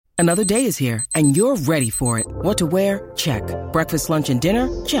Another day is here, and you're ready for it. What to wear? Check. Breakfast, lunch, and dinner?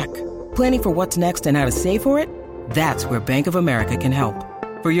 Check. Planning for what's next and how to save for it? That's where Bank of America can help.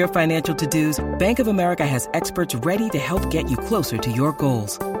 For your financial to-dos, Bank of America has experts ready to help get you closer to your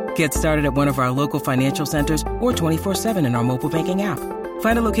goals. Get started at one of our local financial centers or 24/7 in our mobile banking app.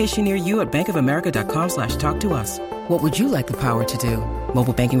 Find a location near you at bankofamerica.com/talktous. What would you like the power to do?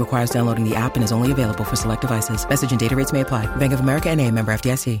 Mobile banking requires downloading the app and is only available for select devices. Message and data rates may apply. Bank of America N.A., member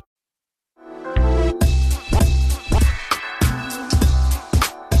FDIC.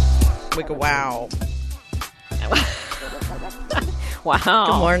 Wow. Wow.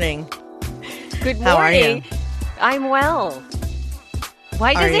 Good morning. Good morning. How are you? I'm well.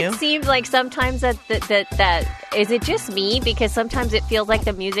 Why does Are it you? seem like sometimes that is it just me? Because sometimes it feels like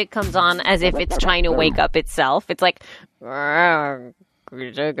the music comes on as if it's trying to wake up itself. It's like like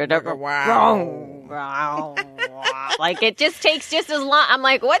it just takes just as long. I'm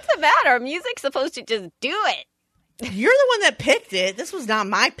like, what's the matter? Music's supposed to just do it. You're the one that picked it. This was not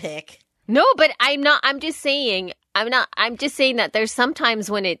my pick. No, but I'm not. I'm just saying that there's sometimes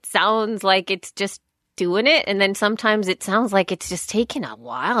when it sounds like it's just doing it, and then sometimes it sounds like it's just taking a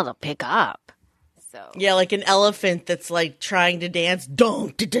while to pick up. So Yeah, like an elephant that's like trying to dance.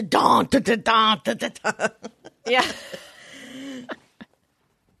 Don, da, da, don, da, da, don, da, da, da. yeah.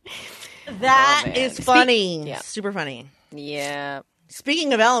 That man. is funny. Yeah. Super funny. Yeah.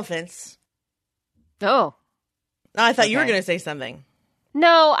 Speaking of elephants, Oh. I thought you were Okay. going to say something.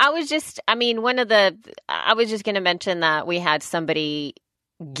 No, I was just going to mention that we had somebody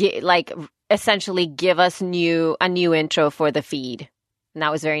essentially give us a new intro for the feed. And that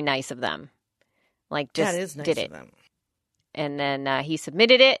was very nice of them. Like just That is nice did it. of them. And then he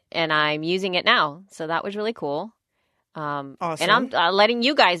submitted it and I'm using it now. So that was really cool. Awesome. And I'm letting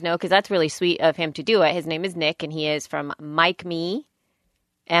you guys know because that's really sweet of him to do it. His name is Nick and he is from MicMe,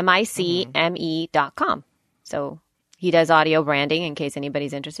 MICME.com. So he does audio branding in case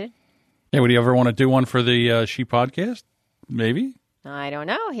anybody's interested. Hey, would you ever want to do one for the She podcast? Maybe. I don't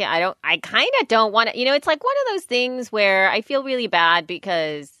know. Yeah, I kind of don't want to. You know, it's like one of those things where I feel really bad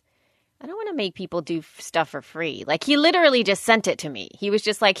because I don't want to make people do stuff for free. Like he literally just sent it to me. He was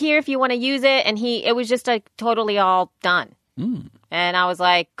just like, "Here, if you want to use it," and it was just like totally all done. And I was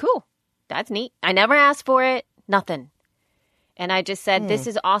like, "Cool, that's neat." I never asked for it, nothing. And I just said, "This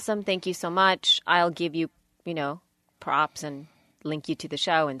is awesome. Thank you so much. I'll give you, props and link you to the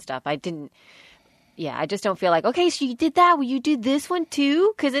show and stuff." I didn't. Yeah, I just don't feel like, okay, so you did that. Will you do this one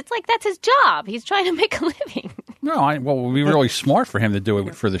too? Because it's like that's his job. He's trying to make a living. No, it would be really smart for him to do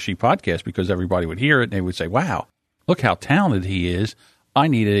it for the She podcast because everybody would hear it and they would say, wow, look how talented he is. I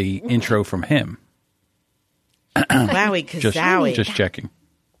need a intro from him. Wowie kazowie. Just checking.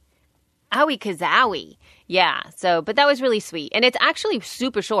 Owie kazowie. Yeah, but that was really sweet. And it's actually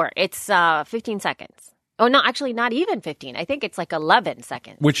super short. It's 15 seconds. Oh, no, actually not even 15. I think it's like 11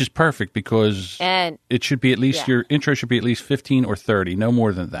 seconds. Which is perfect because it should be at least, your intro should be at least 15 or 30, no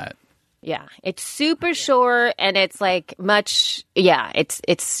more than that. Yeah, it's super short and it's like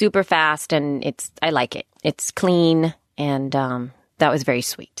it's super fast and I like it. It's clean and that was very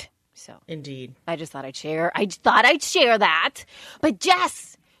sweet. So Indeed. I just thought I'd share. That. But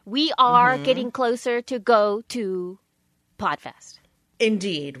Jess, we are getting closer to go to Podfest.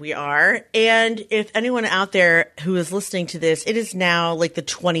 Indeed, we are. And if anyone out there who is listening to this, it is now like the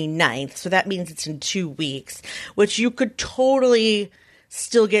 29th. So that means it's in 2 weeks, which you could totally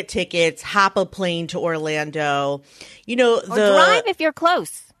still get tickets, hop a plane to Orlando. Or drive if you're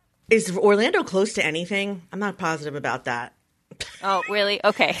close. Is Orlando close to anything? I'm not positive about that. Oh, really?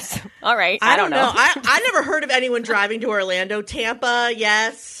 Okay. All right. I don't know. I never heard of anyone driving to Orlando. Tampa,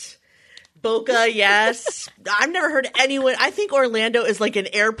 yes. Boca, yes. I've never heard anyone. I think Orlando is like an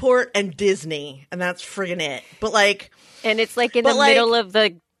airport and Disney, and that's friggin' it. But and it's like in the middle of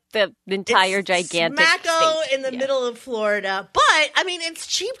the entire gigantic Smacko state. in the middle of Florida. But I mean, it's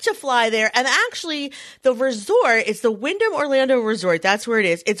cheap to fly there. And actually, the resort, it's the Wyndham Orlando Resort. That's where it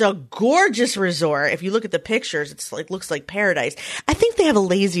is. It's a gorgeous resort. If you look at the pictures, it's like looks like paradise. I think they have a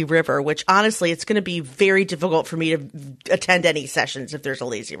lazy river, which honestly, it's going to be very difficult for me to attend any sessions if there's a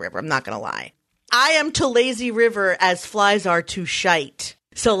lazy river. I'm not going to lie. I am to lazy river as flies are to shite.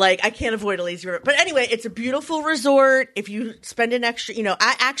 So, I can't avoid a lazy river. But anyway, it's a beautiful resort. If you spend an extra,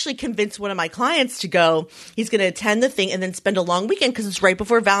 I actually convinced one of my clients to go. He's going to attend the thing and then spend a long weekend because it's right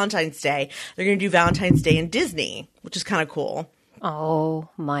before Valentine's Day. They're going to do Valentine's Day in Disney, which is kind of cool. Oh,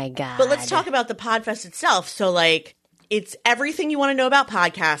 my God. But let's talk about the Podfest itself. So, it's everything you want to know about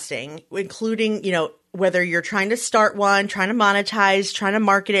podcasting, including, whether you're trying to start one, trying to monetize, trying to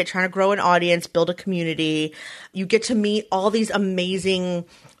market it, trying to grow an audience, build a community. You get to meet all these amazing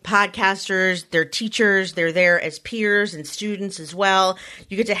podcasters, they're teachers, they're there as peers and students as well.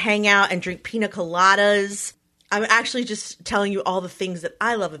 You get to hang out and drink pina coladas. I'm actually just telling you all the things that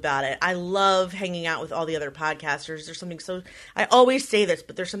I love about it. I love hanging out with all the other podcasters. There's something so, I always say this,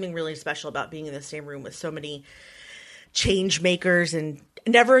 but there's something really special about being in the same room with so many change makers and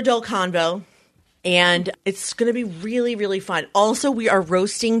never a dull convo. And it's going to be really, really fun. Also, we are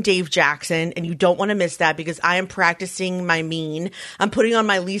roasting Dave Jackson, and you don't want to miss that because I am practicing my mean. I'm putting on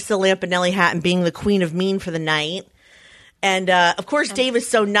my Lisa Lampanelli hat and being the queen of mean for the night. And, of course, Dave is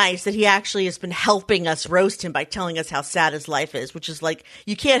so nice that he actually has been helping us roast him by telling us how sad his life is, which is like,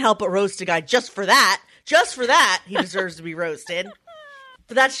 you can't help but roast a guy just for that. Just for that, he deserves to be roasted.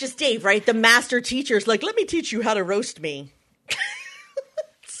 But that's just Dave, right? The master teacher is like, let me teach you how to roast me.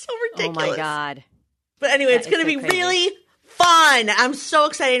 It's so ridiculous. Oh, my God. But anyway, it's going to so be crazy. really fun. I'm so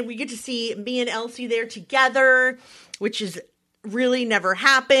excited. We get to see me and Elsie there together, which is really never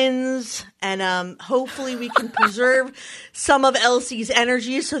happens. And hopefully we can preserve some of Elsie's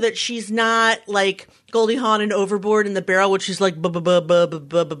energy so that she's not like Goldie Hawn and Overboard in the Barrel, which is like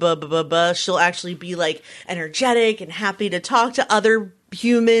she'll actually be like energetic and happy to talk to other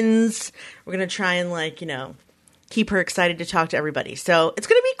humans. We're going to try and like, keep her excited to talk to everybody. So it's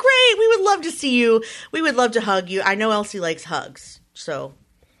going to be great. We would love to see you. We would love to hug you. I know Elsie likes hugs. So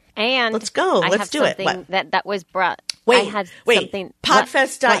And let's go. Let's do it. What? That was brought. Wait, something.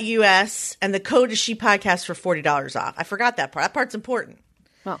 Podfest.us and the code is ShePodcast for $40 off. I forgot that part. That part's important.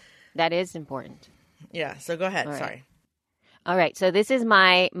 Oh, that is important. Yeah. So go ahead. All right. Sorry. All right. So this is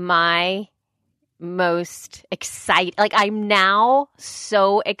my most excited. Like, I'm now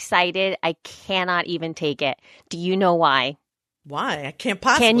so excited. I cannot even take it. Do you know why? Why? I can't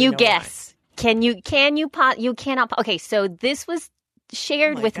possibly Can you know guess? You cannot. Okay. So this was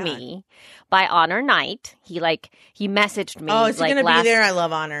shared my with God. me by Honor Knight. He messaged me. Why. Oh, is he like going to be there? I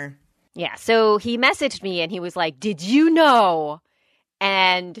love Honor. Yeah. So he messaged me and he was like, "Did you know?"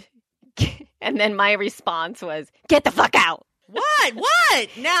 And then my response was, "Get the fuck out." What?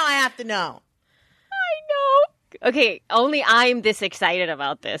 Now I have to know. I know. Okay. Only I'm this excited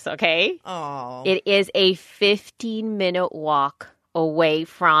about this. Okay. Oh. It is a 15-minute walk away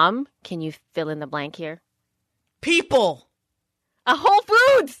from. Can you fill in the blank here? People. A Whole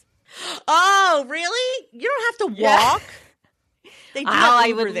Foods. Oh, really? You don't have to Yeah. walk? They do have I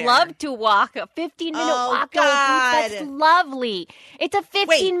Uber would there. love to walk a 15-minute walk. God. Whole Foods. That's lovely. It's a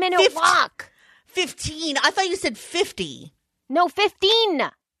 15-minute 15 walk. 15. I thought you said 50. No, 15.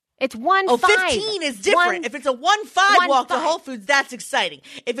 It's 1-5. Oh, 15 is different. If it's a 1-5 walk to 1-5. Whole Foods, that's exciting.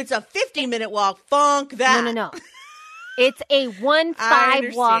 If it's a 50-minute walk, funk that. No. It's a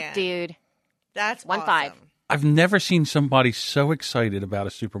 1-5 walk, understand. dude. That's 1-5. awesome. I've never seen somebody so excited about a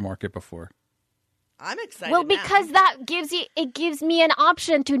supermarket before. I'm excited. Well, now. because it gives me an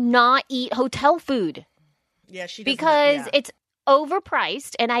option to not eat hotel food yeah, she doesn't- because yeah. it's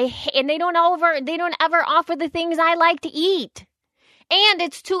overpriced and they don't ever offer the things I like to eat. And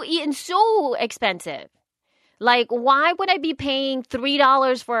it's so expensive. Like, why would I be paying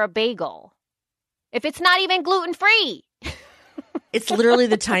 $3 for a bagel if it's not even gluten-free? It's literally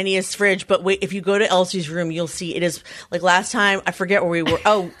the tiniest fridge. But wait, if you go to Elsie's room, you'll see it is like last time. I forget where we were.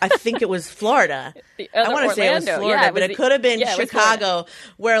 Oh, I think it was Florida. I want to say it was Florida, but it could have been Chicago,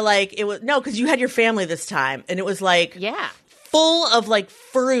 where like it was because you had your family this time, and it was like full of like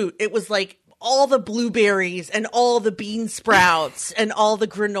fruit. It was like all the blueberries and all the bean sprouts and all the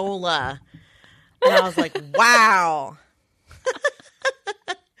granola, and I was like, wow.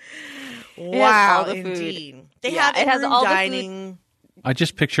 Wow, all the food. indeed. They Yeah, have it has in-room all the food. dining. I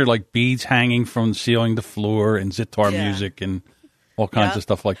just picture like beads hanging from the ceiling to floor and Zitar Yeah. music and all kinds of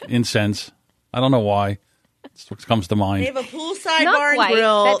stuff like incense. I don't know why. That's what comes to They mind. have a poolside Not bar and quite.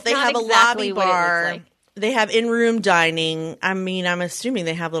 grill. That's They not have a exactly lobby what it looks bar. like. They have in-room dining. I mean, I'm assuming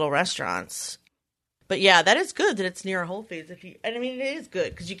they have little restaurants. But yeah, that is good that it's near a Whole Foods. And I mean, it is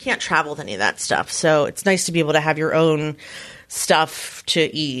good because you can't travel with any of that stuff. So it's nice to be able to have your own stuff to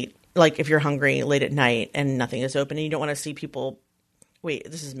eat. Like if you're hungry late at night and nothing is open and you don't want to see people. Wait,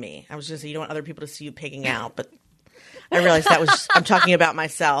 this is me. I was going to say you don't want other people to see you pigging out, but I realized I'm talking about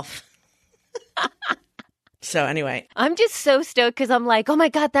myself. So anyway, I'm just so stoked because I'm like, oh my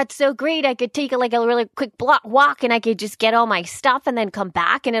God, that's so great. I could take a really quick walk and I could just get all my stuff and then come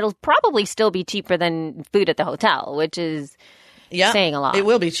back and it'll probably still be cheaper than food at the hotel, which is saying a lot. It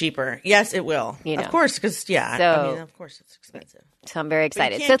will be cheaper. Yes, it will. Of course, because I mean, of course it's expensive. So I'm very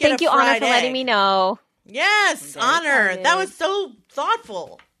excited. can't So get thank a you, Honor, fried for letting egg. me know. Yes, I'm Honor. very That excited. was so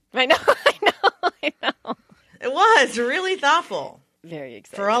thoughtful. I know. It was really thoughtful Very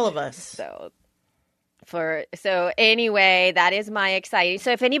excited. for all of us. So So anyway, that is my exciting.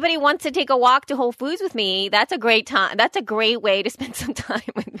 So if anybody wants to take a walk to Whole Foods with me, that's a great time. That's a great way to spend some time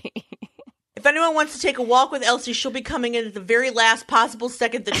with me. If anyone wants to take a walk with Elsie, she'll be coming in at the very last possible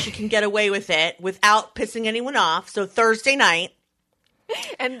second that she can get away with it without pissing anyone off. So Thursday night.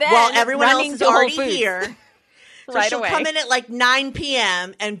 And then while everyone else running is to Whole already Foods. here. So Right she'll away. come in at like 9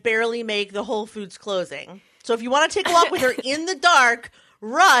 p.m. and barely make the Whole Foods closing. So if you want to take a walk with her in the dark,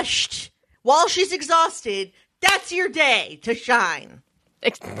 rushed, while she's exhausted, that's your day to shine.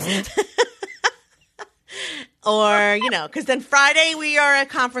 Or, because then Friday we are at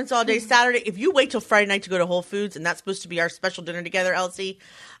conference all day. Saturday, if you wait till Friday night to go to Whole Foods, and that's supposed to be our special dinner together, Elsie,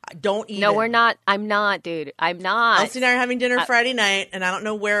 don't eat No, we're not. I'm not, dude. I'm not. Elsie and I are having dinner Friday night, and I don't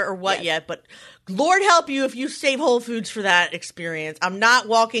know where or what yet, but Lord help you if you save Whole Foods for that experience. I'm not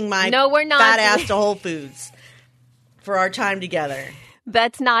walking my we're not. fat ass to Whole Foods for our time together.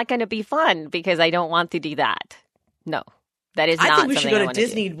 That's not going to be fun because I don't want to do that. No, that is not. I think we should something go I to wanna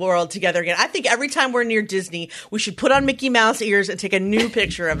Disney do. World together again. I think every time we're near Disney, we should put on Mickey Mouse ears and take a new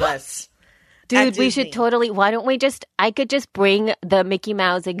picture of us. Dude, we Disney. should totally. Why don't we I could just bring the Mickey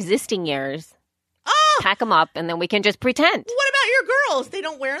Mouse existing ears, pack them up, and then we can just pretend. What about your girls? They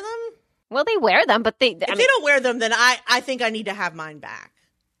don't wear them? Well, they wear them, but If they don't wear them, then I think I need to have mine back.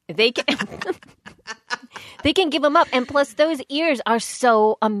 they can they can give them up. And plus, those ears are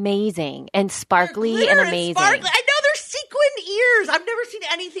so amazing and sparkly Glitter and amazing. sparkly. I know they're sequin ears. I've never seen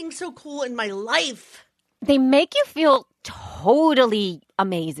anything so cool in my life. They make you feel totally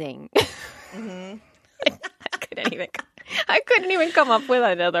amazing. Mm-hmm. I couldn't even come up with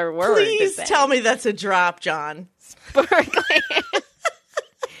another word. Please to say. tell me that's a drop, John. Sparkly.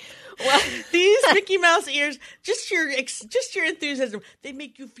 Well, These Mickey Mouse ears, just your enthusiasm, they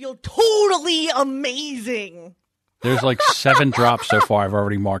make you feel totally amazing. There's like 7 drops so far. I've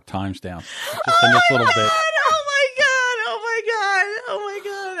already marked times down. Just in this little bit. Oh my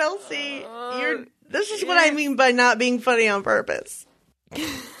god, Elsie. This is what I mean by not being funny on purpose.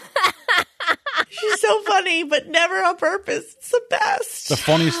 She's so funny, but never on purpose. It's the best. The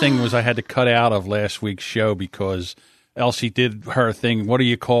funniest thing was I had to cut out of last week's show because Elsie did her thing. What do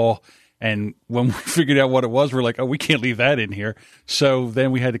you call? And when we figured out what it was, we're like, oh, we can't leave that in here. So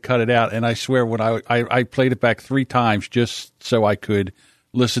then we had to cut it out. And I swear, when I played it back 3 times just so I could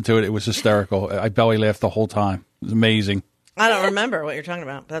listen to it, it was hysterical. I belly laughed the whole time. It was amazing. I don't remember what you're talking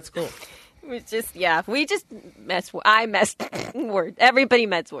about, but that's cool. we just I messed words. Everybody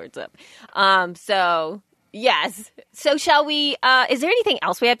messed words up. So yes. So shall we? Is there anything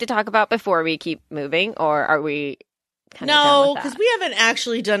else we have to talk about before we keep moving, or are we? No, because we haven't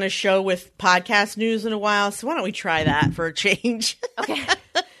actually done a show with podcast news in a while. So why don't we try that for a change? Okay.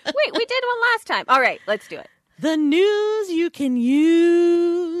 Wait, we did one last time. All right, let's do it. The news you can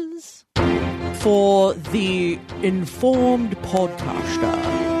use for the informed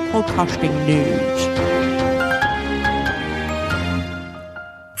podcaster. Podcasting news.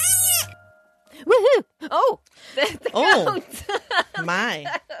 Woohoo! Oh, the Oh. goat. My.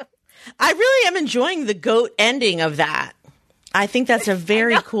 I really am enjoying the goat ending of that. I think that's a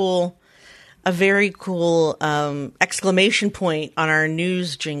very cool exclamation point on our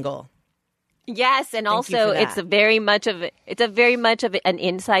news jingle. Yes, and you also for that. it's a very much of an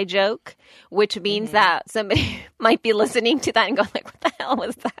inside joke, which means that somebody might be listening to that and go like, "What the hell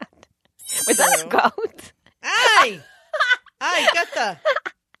was that? Was that a goat?" Aye! Aye, get the...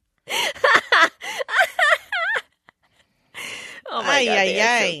 Oh my Ay, god, ay, they are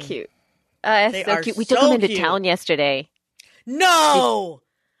ay. so cute. They So are cute. We took so them into cute. town yesterday. No!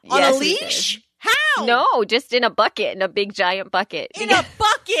 On Yes, a we leash? How? No, just in a bucket, in a big giant bucket. In a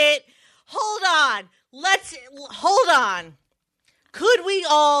bucket? Hold on. Could we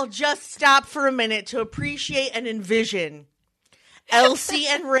all just stop for a minute to appreciate and envision Elsie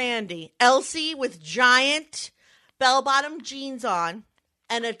and Randy? Elsie with giant bell-bottom jeans on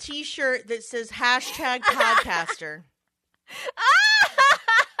and a t-shirt that says #podcaster.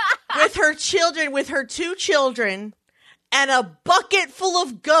 With her 2 children and a bucket full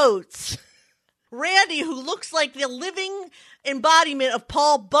of goats. Randy, who looks like the living embodiment of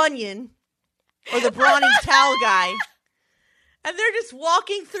Paul Bunyan, or the brawny towel guy. And they're just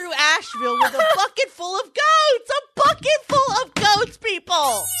walking through Asheville with a bucket full of goats! A bucket full of goats,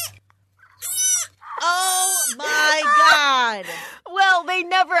 people! Oh my God! Well, they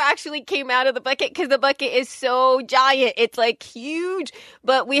never actually came out of the bucket because the bucket is so giant. It's like huge.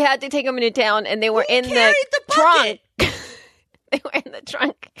 But we had to take them into town, and they were in the carried the bucket? trunk. They were in the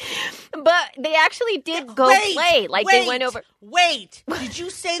trunk. But they actually did go play. Like they went over. Wait, did you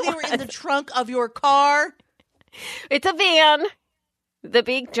say they were in the trunk of your car? It's a van. The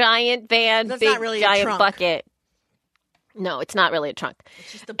big giant van, That's big not really a giant trunk. bucket. No, it's not really a trunk.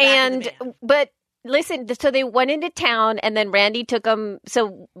 It's just the back of the van. But listen, so they went into town, and then Randy took them.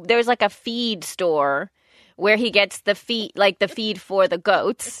 So there's like a feed store where he gets the feed, like the feed for the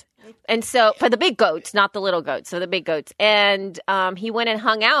goats. And so for the big goats, not the little goats, so the big goats. And he went and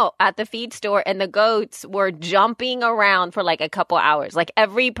hung out at the feed store, and the goats were jumping around for like a couple hours. Like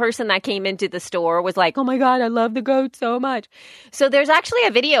every person that came into the store was like, oh my God, I love the goats so much. So there's actually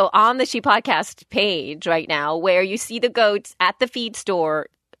a video on the She Podcast page right now where you see the goats at the feed store.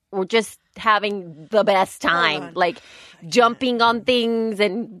 We're just having the best time, like jumping on things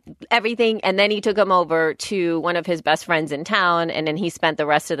and everything. And then he took him over to one of his best friends in town. And then he spent the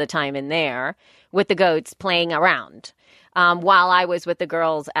rest of the time in there with the goats playing around while I was with the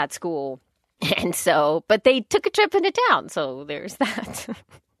girls at school. And so, but they took a trip into town. So there's that.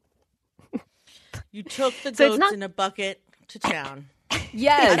 You took the goats in a bucket to town.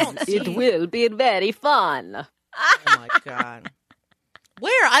 Yes, it will be very fun. Oh my God.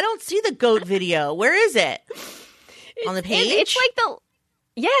 Where? I don't see the goat video. Where is it? On the page? It's like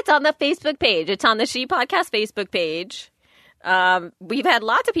it's on the Facebook page. It's on the She Podcast Facebook page. We've had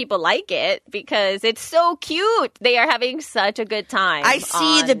lots of people like it because it's so cute. They are having such a good time. I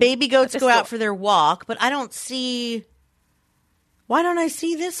see the baby goats go out for their walk, but I don't see. Why don't I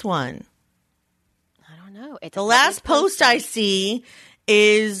see this one? I don't know. The last post I see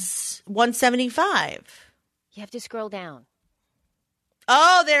is 175. You have to scroll down.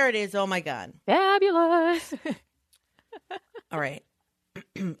 Oh, there it is. Oh, my God. Fabulous. All right.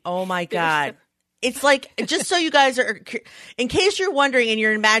 Oh, my God. It's like, just so you guys are, in case you're wondering and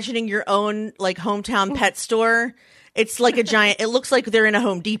you're imagining your own like hometown pet store, it's like a giant, it looks like they're in a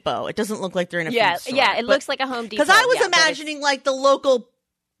Home Depot. It doesn't look like they're in a food store. Yeah, it looks like a Home Depot. Because I was imagining like the local,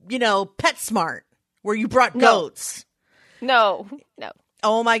 PetSmart where you brought goats. No.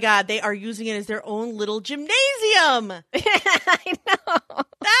 Oh my God, they are using it as their own little gymnasium. I know.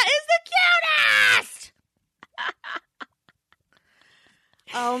 That is the cutest.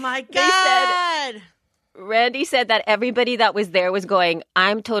 Oh my God. Randy said that everybody that was there was going,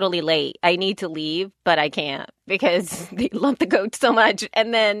 I'm totally late. I need to leave, but I can't because they love the goats so much.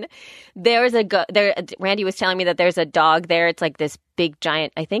 And then Randy was telling me that there's a dog there. It's like this big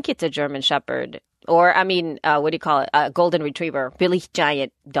giant, I think it's a German Shepherd. Or, what do you call it? A golden retriever, really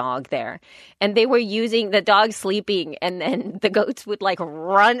giant dog there. And they were using the dog sleeping, and then the goats would like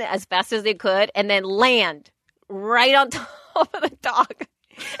run as fast as they could and then land right on top of the dog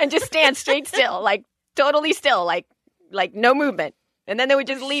and just stand straight still, like totally still, like no movement. And then they would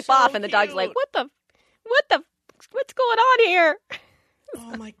just leap off, and the dog's like, what's going on here?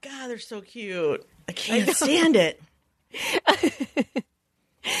 Oh my God, they're so cute. I can't stand it.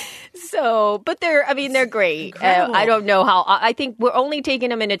 So, but they're great. I don't know how. I think we're only taking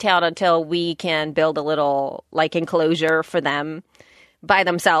them into town until we can build a little like enclosure for them by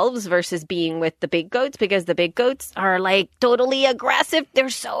themselves versus being with the big goats, because the big goats are like totally aggressive. They're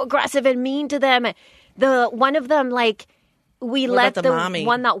so aggressive and mean to them. The one of them, like we let the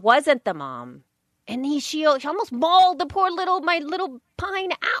one that wasn't the mom, and she almost mauled the poor my little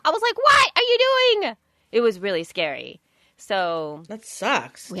Pine out. I was like, what are you doing? It was really scary. So that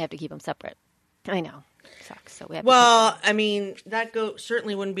sucks. We have to keep them separate. I know. It sucks. So we have that goat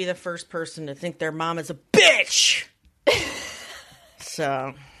certainly wouldn't be the first person to think their mom is a bitch.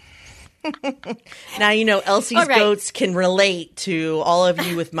 So now Elsie's goats can relate to all of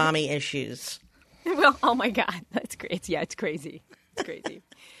you with mommy issues. Well, oh my God, that's great. Yeah, it's crazy. It's crazy.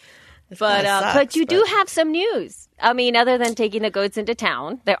 But you do have some news. I mean, other than taking the goats into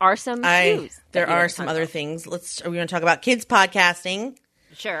town, there are some news. There are some other things. Are we going to talk about kids podcasting?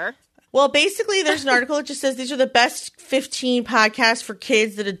 Sure. Well, basically, there's an article that just says these are the best 15 podcasts for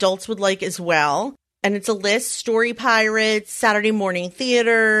kids that adults would like as well. And it's a list: Story Pirates, Saturday Morning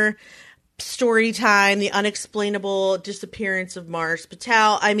Theater, Story Time, The Unexplainable Disappearance of Mars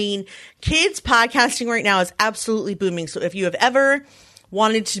Patel. I mean, kids podcasting right now is absolutely booming. So if you have ever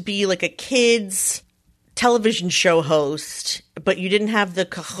wanted to be like a kids television show host, but you didn't have the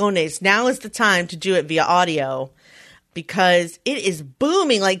cojones, now is the time to do it via audio, because it is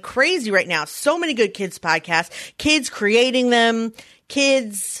booming like crazy right now. So many good kids podcasts, kids creating them,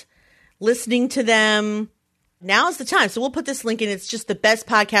 kids listening to them. Now is the time. So we'll put this link in. It's just the best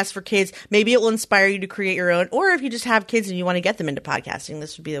podcast for kids. Maybe it will inspire you to create your own, or if you just have kids and you want to get them into podcasting,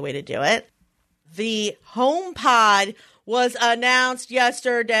 this would be the way to do it. The HomePod was announced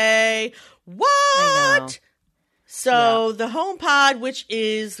yesterday. What? So the HomePod, which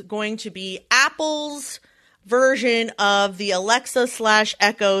is going to be Apple's version of the Alexa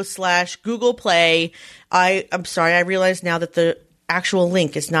 /Echo /Google Play. I'm sorry. I realize now that the actual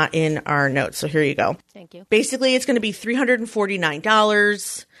link is not in our notes. So here you go. Thank you. Basically, it's going to be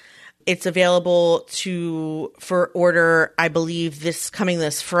 $349. It's available for order, I believe,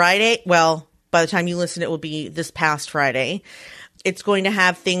 this Friday. Well, by the time you listen, it will be this past Friday. It's going to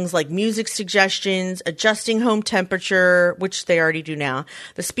have things like music suggestions, adjusting home temperature, which they already do now.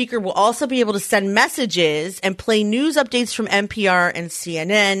 The speaker will also be able to send messages and play news updates from NPR and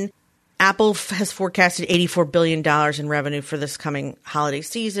CNN. Apple has forecasted $84 billion in revenue for this coming holiday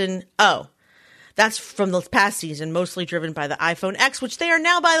season. Oh, that's from the past season, mostly driven by the iPhone X, which they are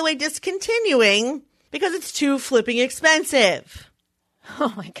now, by the way, discontinuing because it's too flipping expensive.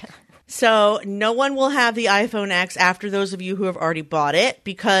 Oh, my God. So no one will have the iPhone X after those of you who have already bought it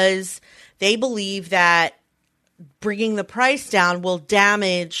because they believe that bringing the price down will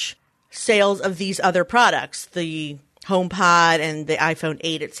damage sales of these other products, the HomePod and the iPhone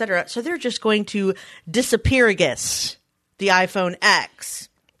 8, etc. So they're just going to disappear against the iPhone X.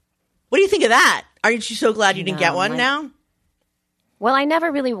 What do you think of that? Aren't you so glad you didn't get one now? Well, I never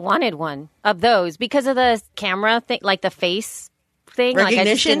really wanted one of those because of the camera thing, like the face thing. Recognition? Like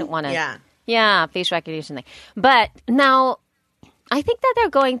I just didn't want to. Yeah. Yeah, face recognition thing. But now I think that they're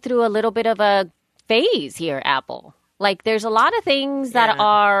going through a little bit of a phase here, Apple. Like there's a lot of things that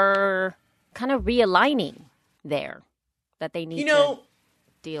are kind of realigning there that they need to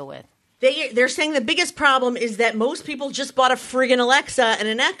deal with. They're saying the biggest problem is that most people just bought a friggin' Alexa and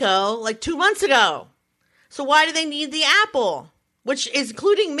an Echo like 2 months ago. So why do they need the Apple? Which is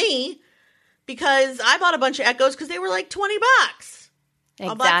including me, because I bought a bunch of Echoes because they were like $20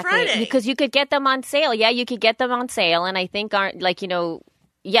 on Black Friday. Because you could get them on sale. Yeah, you could get them on sale. And I think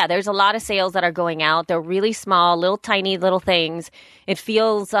there's a lot of sales that are going out. They're really small, little tiny little things. It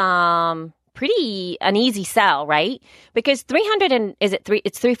feels pretty an easy sell, right? Because it's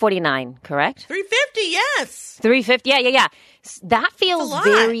 $349, correct? $350, yes. $350, yeah. That feels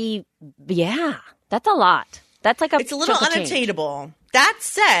that's a lot. That's like it's a little unattainable. That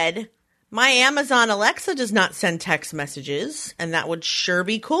said, my Amazon Alexa does not send text messages, and that would sure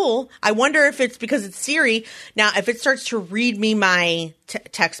be cool. I wonder if it's because it's Siri. Now, if it starts to read me my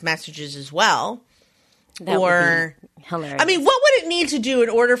text messages as well, that would be hilarious. I mean, what would it need to do in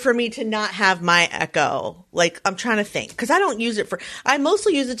order for me to not have my Echo? Like, I'm trying to think, because I don't use it I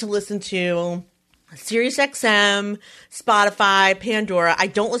mostly use it to listen to Sirius XM, Spotify, Pandora. I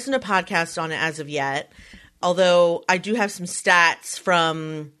don't listen to podcasts on it as of yet, although I do have some stats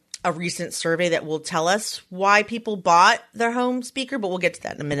from a recent survey that will tell us why people bought their home speaker, but we'll get to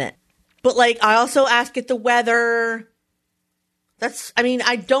that in a minute. But I also ask it the weather.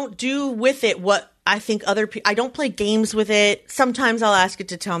 I don't do with it what I think other people, I don't play games with it. Sometimes I'll ask it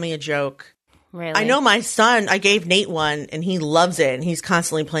to tell me a joke. Really? I know my son, I gave Nate one and he loves it and he's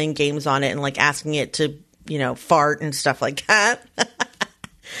constantly playing games on it and asking it to, fart and stuff like that.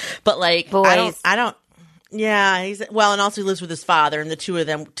 But boys. I don't. Yeah, and also he lives with his father, and the two of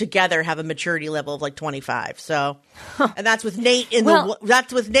them together have a maturity level of 25. So, and that's with Nate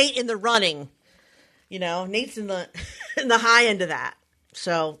that's with Nate in the running. Nate's in the in the high end of that.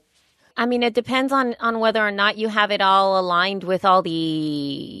 So, I mean, it depends on whether or not you have it all aligned with all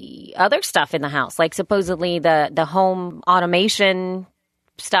the other stuff in the house, like supposedly the home automation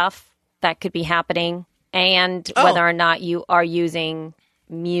stuff that could be happening, and whether or not you are using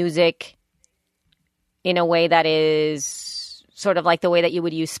music in a way that is sort of like the way that you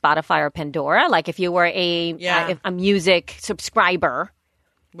would use Spotify or Pandora. Like if you were a music subscriber,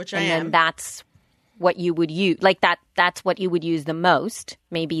 which I am, then that's what you would use. That's what you would use the most.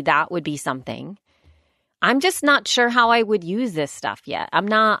 Maybe that would be something. I'm just not sure how I would use this stuff yet.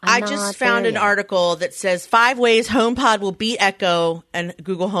 I just found an article that says 5 ways HomePod will beat Echo and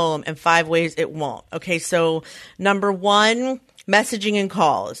Google Home and 5 ways it won't. Okay, so number 1, messaging and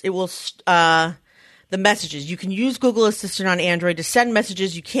calls. It will the messages. You can use Google Assistant on Android to send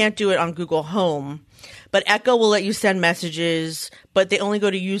messages. You can't do it on Google Home. But Echo will let you send messages, but they only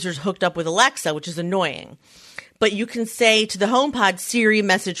go to users hooked up with Alexa, which is annoying. But you can say to the HomePod, Siri,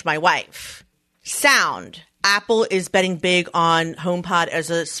 message my wife. Sound. Apple is betting big on HomePod as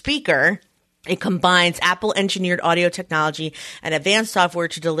a speaker. It combines Apple-engineered audio technology and advanced software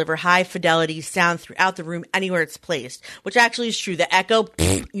to deliver high-fidelity sound throughout the room anywhere it's placed, which actually is true. The Echo,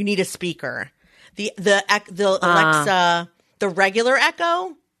 you need a speaker. The Alexa, the regular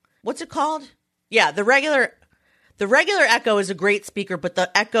Echo, what's it called? Yeah, the regular Echo is a great speaker, but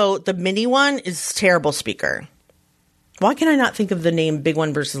the Echo, the mini one, is a terrible speaker. Why can I not think of the name Big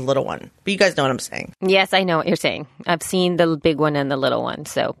One versus Little One? But you guys know what I'm saying. Yes, I know what you're saying. I've seen the big one and the little one,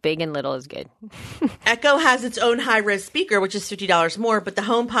 so big and little is good. Echo has its own high-res speaker, which is $50 more, but the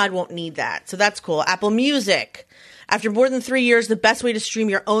HomePod won't need that. So that's cool. Apple Music. After more than 3 years, the best way to stream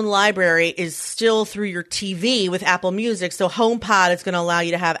your own library is still through your TV with Apple Music. So HomePod is going to allow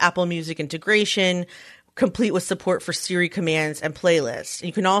you to have Apple Music integration, complete with support for Siri commands and playlists.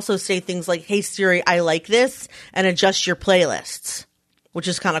 You can also say things like, hey, Siri, I like this, and adjust your playlists, which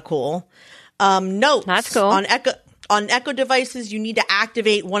is kind of cool. Notes. That's cool. On Echo devices, you need to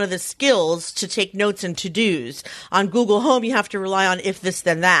activate one of the skills to take notes and to-dos. On Google Home, you have to rely on if this,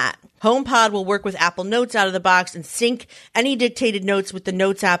 then that. HomePod will work with Apple Notes out of the box and sync any dictated notes with the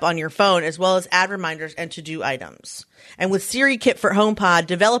Notes app on your phone, as well as add reminders and to-do items. And with Siri Kit for HomePod,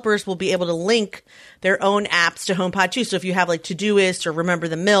 developers will be able to link their own apps to HomePod too. So if you have like Todoist or Remember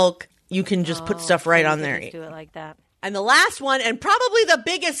the Milk, you can just put stuff right on there. Do it like that. And the last one, and probably the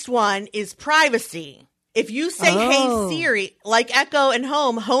biggest one, is privacy. If you say, hey, Siri, like Echo and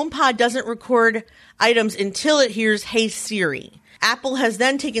HomePod doesn't record items until it hears, hey, Siri. Apple has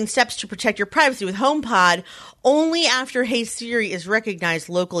then taken steps to protect your privacy with HomePod only after Hey Siri is recognized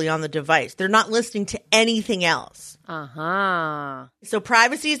locally on the device. They're not listening to anything else. Uh-huh. So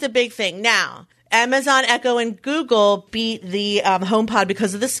privacy is a big thing. Now, Amazon Echo and Google beat the HomePod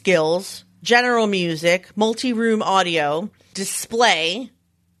because of the skills, general music, multi-room audio, display,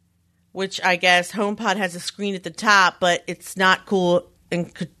 which I guess HomePod has a screen at the top, but it's not cool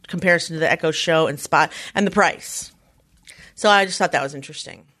in comparison to the Echo Show and Spot, and the price. So I just thought that was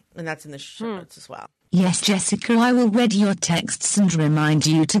interesting, and that's in the show notes as well. Yes, Jessica, I will read your texts and remind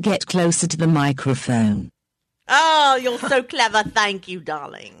you to get closer to the microphone. Oh, you're so clever. Thank you,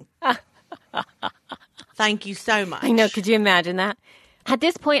 darling. Thank you so much. I know. Could you imagine that? At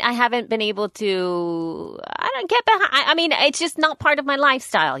this point, I haven't been able to, I don't get behind. I mean, it's just not part of my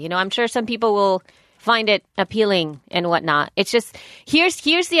lifestyle. You know, I'm sure some people will find it appealing and whatnot. It's just, here's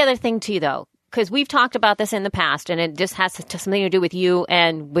the other thing too, though, because we've talked about this in the past, and it just has something to do with you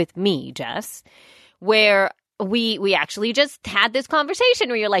and with me, Jess, where we actually just had this conversation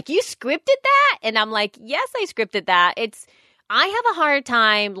where you're like, you scripted that? And I'm like, yes, I scripted that. I have a hard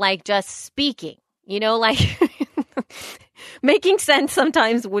time, like, just speaking, you know, like making sense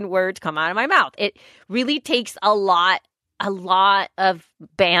sometimes when words come out of my mouth. It really takes a lot of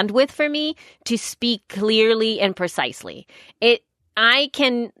bandwidth for me to speak clearly and precisely. I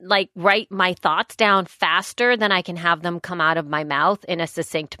can like write my thoughts down faster than I can have them come out of my mouth in a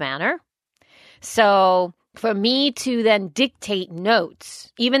succinct manner. So for me to then dictate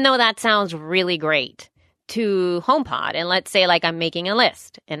notes, even though that sounds really great, to HomePod, and let's say like I'm making a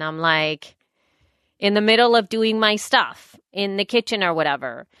list and I'm like in the middle of doing my stuff in the kitchen or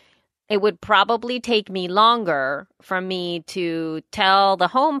whatever, it would probably take me longer for me to tell the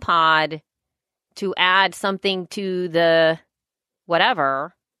HomePod to add something to the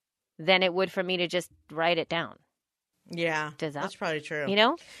whatever than it would for me to just write it down. Yeah, that's probably true. You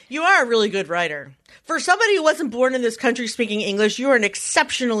know? You are a really good writer. For somebody who wasn't born in this country speaking English, you are an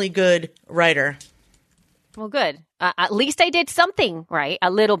exceptionally good writer. Well, good. At least I did something right, a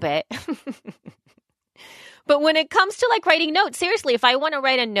little bit. But when it comes to like writing notes, seriously, if I want to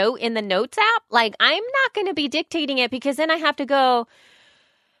write a note in the Notes app, like I'm not going to be dictating it because then I have to go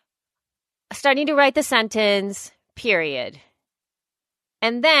starting to write the sentence, period.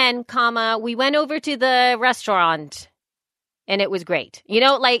 And then, comma, we went over to the restaurant and it was great. You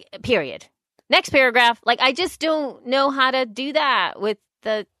know, like, period. Next paragraph. Like, I just don't know how to do that with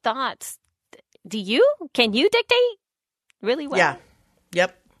the thoughts. Do you? Can you dictate really well? Yeah.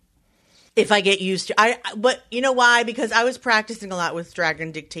 Yep. If I get used to but you know why? Because I was practicing a lot with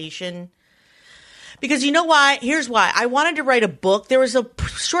Dragon Dictation. Because you know why? Here's why. I wanted to write a book. There was a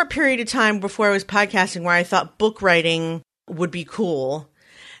short period of time before I was podcasting where I thought book writing would be cool.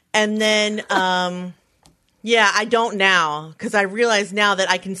 And then, yeah, I don't now because I realize now that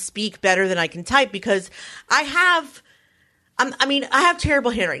I can speak better than I can type because I have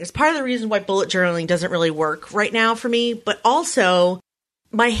terrible handwriting. It's part of the reason why bullet journaling doesn't really work right now for me. But also,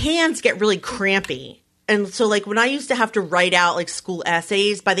 my hands get really crampy. And so, like, when I used to have to write out, like, school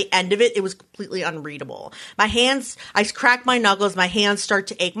essays, by the end of it, it was completely unreadable. My hands, I crack my knuckles, my hands start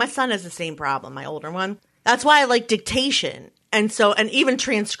to ache. My son has the same problem, my older one. That's why I like dictation. And so, and even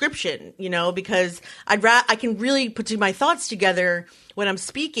transcription, you know, because I can really put my thoughts together when I'm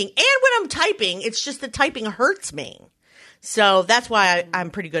speaking and when I'm typing. It's just that typing hurts me. So that's why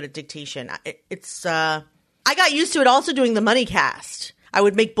I'm pretty good at dictation. I got used to it also doing the Money Cast. I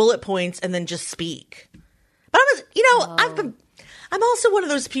would make bullet points and then just speak. But I'm also one of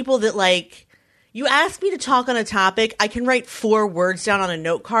those people that like, You ask me to talk on a topic, I can write 4 words down on a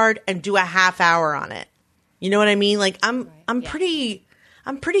note card and do a half hour on it. You know what I mean? Like I'm pretty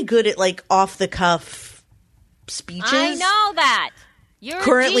good at like off the cuff speeches. I know that. You're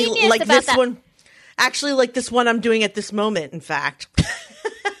currently a genius like about this that. one. Actually, like this one I'm doing at this moment, in fact.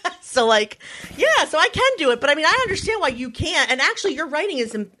 So like, yeah, so I can do it, but I mean, I understand why you can't. And actually, your writing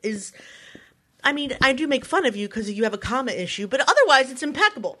is. I mean, I do make fun of you because you have a comma issue, but otherwise, it's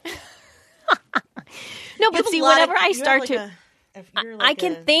impeccable. No, but see, whenever I start I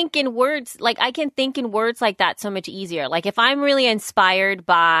can think. think in words like that so much easier. Like if I'm really inspired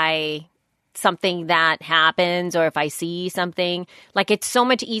by something that happens or if I see something, like it's so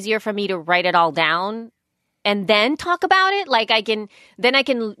much easier for me to write it all down and then talk about it. Like I can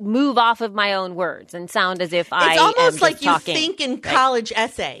move off of my own words and sound as if I am It's almost like just you talking. think in college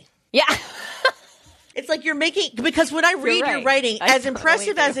essay. Yeah. It's like you're making, because when I read right. your writing, I as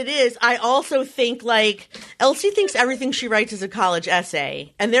impressive totally as it is, I also think like Elsie thinks everything she writes is a college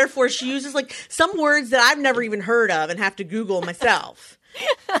essay. And therefore she uses like some words that I've never even heard of and have to Google myself.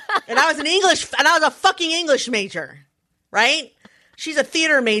 And I was a fucking English major, right? She's a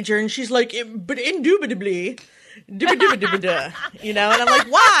theater major and she's like, but indubitably, you know, and I'm like,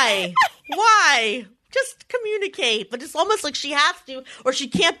 why? Why? Just communicate, but it's almost like she has to, or she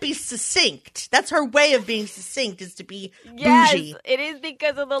can't be succinct. That's her way of being succinct, is to be bougie. It is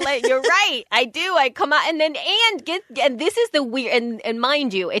because of the you're right. I do. I come out and this is the weird and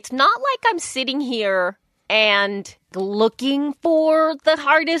mind you, it's not like I'm sitting here and looking for the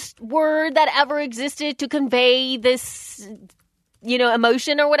hardest word that ever existed to convey this, you know,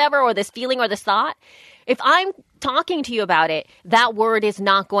 emotion or whatever, or this feeling or this thought. If I'm talking to you about it, that word is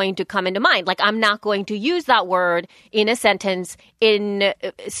not going to come into mind. Like I'm not going to use that word in a sentence in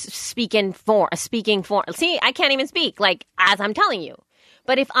speaking form. See, I can't even speak like as I'm telling you.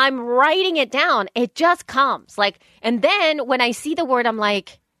 But if I'm writing it down, it just comes like, and then when I see the word, I'm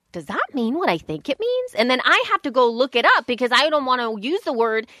like, does that mean what I think it means? And then I have to go look it up because I don't want to use the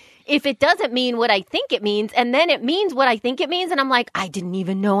word if it doesn't mean what I think it means. And then it means what I think it means. And I'm like, I didn't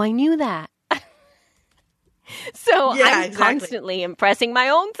even know I knew that. So yeah, I'm exactly. constantly impressing my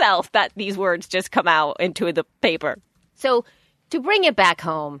own self that these words just come out into the paper. So to bring it back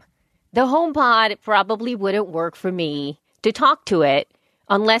home, the HomePod probably wouldn't work for me to talk to it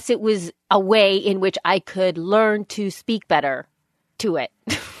unless it was a way in which I could learn to speak better to it.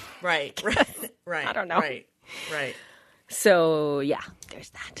 Right. I don't know. Right. So yeah, there's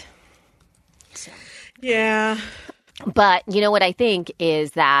that. So. Yeah. But you know what I think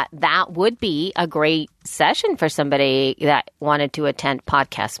is that would be a great session for somebody that wanted to attend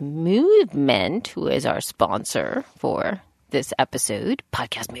Podcast Movement, who is our sponsor for this episode.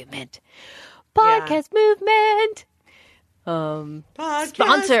 Podcast Movement. Podcast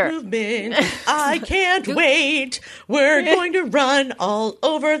Sponsor. Movement. I can't wait. We're going to run all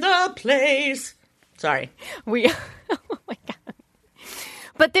over the place. Sorry. Oh my God.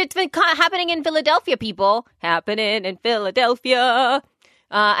 But it's been happening in Philadelphia, people. Happening in Philadelphia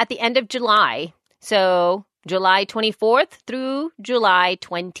at the end of July. So July 24th through July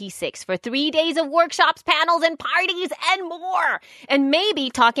 26th for 3 days of workshops, panels, and parties and more. And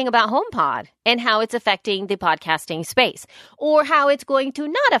maybe talking about HomePod and how it's affecting the podcasting space or how it's going to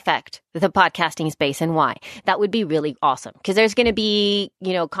not affect the podcasting space and why. That would be really awesome because there's going to be,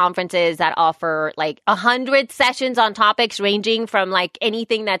 you know, conferences that offer like 100 sessions on topics ranging from like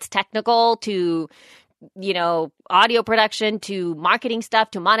anything that's technical to, you know, audio production to marketing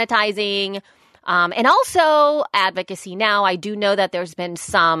stuff to monetizing. And also advocacy. Now, I do know that there's been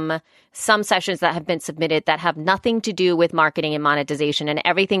some sessions that have been submitted that have nothing to do with marketing and monetization and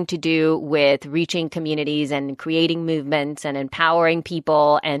everything to do with reaching communities and creating movements and empowering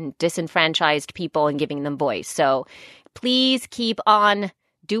people and disenfranchised people and giving them voice. So please keep on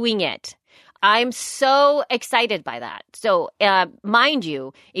doing it. I'm so excited by that. So mind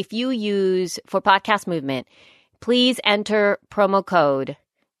you, if you use for Podcast Movement, please enter promo code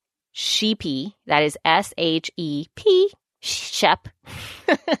SHEP, that is SHEP, SHEP,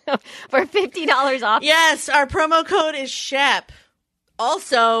 for $50 off. Yes, our promo code is SHEP.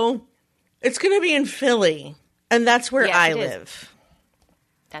 Also, it's going to be in Philly, and that's where I live.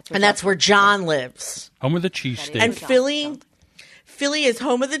 That's where John lives. Home of the cheesesteak. And Philly is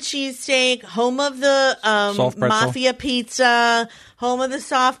home of the cheesesteak, home of the Soft pretzel. mafia pizza, home of the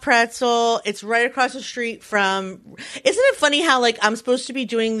soft pretzel. It's right across the street from. Isn't it funny how like I'm supposed to be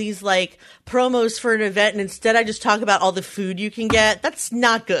doing these like promos for an event, and instead I just talk about all the food you can get? That's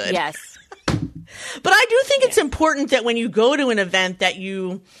not good. Yes. But I do think it's important that when you go to an event that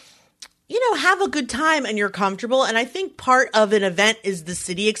you have a good time and you're comfortable. And I think part of an event is the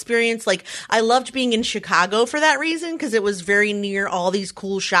city experience. Like, I loved being in Chicago for that reason, because it was very near all these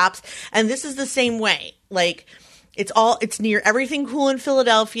cool shops. And this is the same way. Like, it's near everything cool in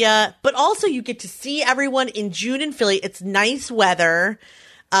Philadelphia, but also you get to see everyone in June in Philly. It's nice weather.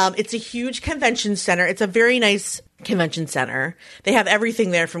 It's a huge convention center. It's a very nice convention center. They have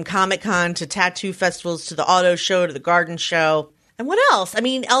everything there, from Comic-Con to tattoo festivals to the auto show to the garden show. And what else? I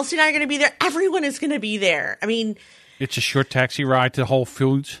mean, Elsie and I are going to be there. Everyone is going to be there. I mean, it's a short taxi ride to Whole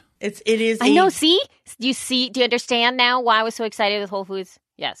Foods. It is. I know. See? Do you understand now why I was so excited with Whole Foods?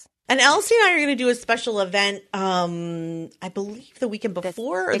 Yes. And Elsie and I are going to do a special event, I believe the weekend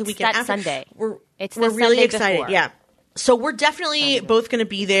before or the weekend after. Sunday. We're really Sunday excited. before. Yeah. So we're definitely both going to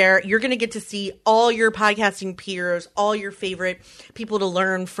be there. You're going to get to see all your podcasting peers, all your favorite people to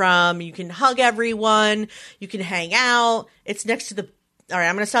learn from. You can hug everyone. You can hang out. It's next to the... All right,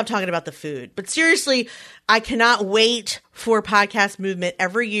 I'm going to stop talking about the food. But seriously, I cannot wait for Podcast Movement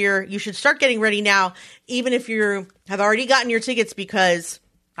every year. You should start getting ready now, even if you have already gotten your tickets, because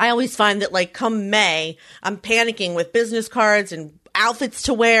I always find that, like, come May, I'm panicking with business cards and outfits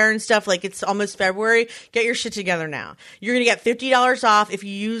to wear and stuff. Like, it's almost February. Get your shit together now. You're going to get $50 off if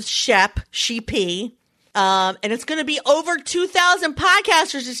you use Sheppy. And it's going to be over 2,000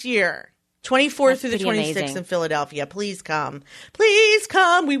 podcasters this year. 24th through the 26th amazing. in Philadelphia. Please come. Please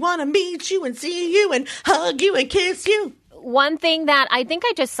come. We want to meet you and see you and hug you and kiss you. One thing that I think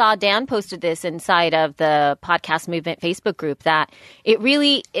I just saw, Dan posted this inside of the Podcast Movement Facebook group, that it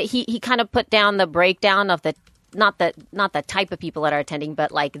really, he kind of put down the breakdown of the not the type of people that are attending,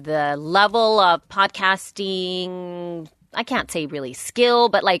 but like the level of podcasting. I can't say really skill,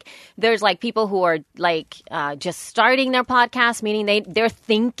 but like there's like people who are like just starting their podcast, meaning they're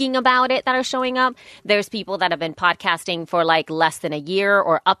thinking about it, that are showing up. There's people that have been podcasting for like less than a year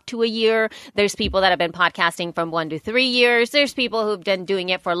or up to a year. There's people that have been podcasting from 1 to 3 years. There's people who've been doing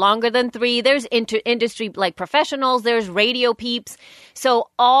it for longer than 3. There's industry like professionals. There's radio peeps. So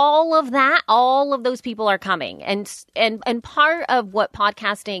all of those people are coming, and part of what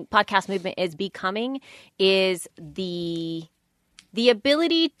podcast movement is becoming is the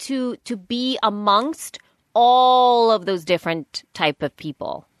ability to be amongst all of those different type of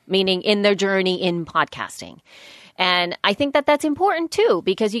people, meaning in their journey in podcasting. And I think that that's important too,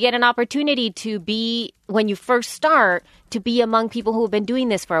 because you get an opportunity to be, when you first start, to be among people who have been doing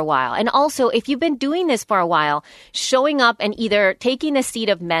this for a while. And also, if you've been doing this for a while, showing up and either taking the seat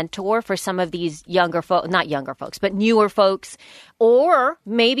of mentor for some of these not younger folks, but newer folks, or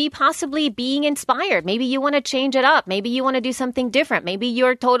maybe possibly being inspired. Maybe you want to change it up. Maybe you want to do something different. Maybe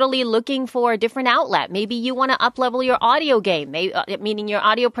you're totally looking for a different outlet. Maybe you want to up-level your audio game, meaning your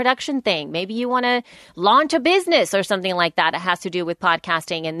audio production thing. Maybe you want to launch a business or something like that. It has to do with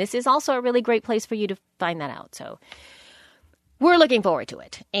podcasting. And this is also a really great place for you to find that out. So we're looking forward to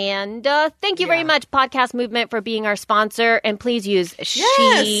it. And thank you very much, Podcast Movement, for being our sponsor. And please use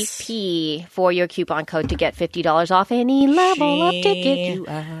SHEP for your coupon code to get $50 off any level of ticket you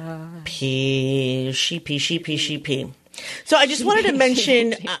are. SHEP. So I just wanted to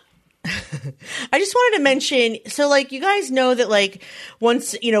mention... so like, you guys know that like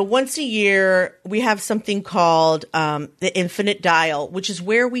once a year we have something called the Infinite Dial, which is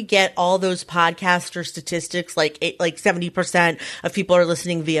where we get all those podcaster statistics, like 70% of people are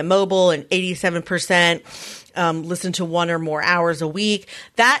listening via mobile and 87% listen to 1 or more hours a week.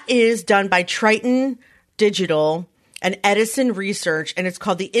 That is done by Triton Digital and Edison Research, and it's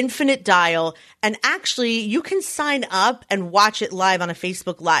called the Infinite Dial. And actually, you can sign up and watch it live on a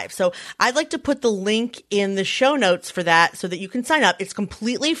Facebook Live. So I'd like to put the link in the show notes for that so that you can sign up. It's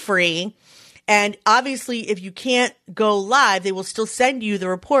completely free. And obviously, if you can't go live, they will still send you the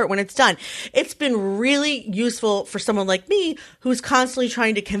report when it's done. It's been really useful for someone like me who's constantly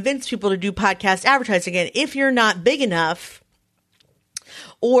trying to convince people to do podcast advertising. And if you're not big enough,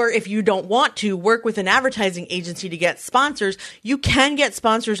 or if you don't want to work with an advertising agency to get sponsors, you can get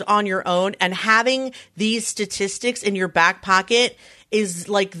sponsors on your own. And having these statistics in your back pocket is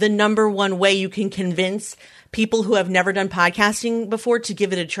like the number one way you can convince people who have never done podcasting before to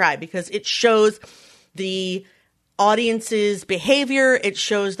give it a try, because it shows the audience's behavior. It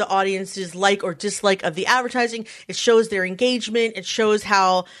shows the audience's like or dislike of the advertising. It shows their engagement. It shows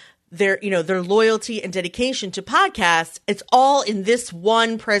how their loyalty and dedication to podcasts. It's all in this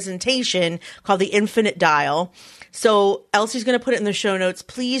one presentation called the Infinite Dial. So Elsie's going to put it in the show notes.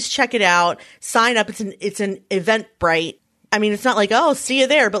 Please check it out. Sign up. It's an Eventbrite. I mean, it's not like, oh, see you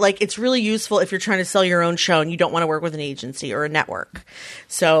there, but like, it's really useful if you're trying to sell your own show and you don't want to work with an agency or a network.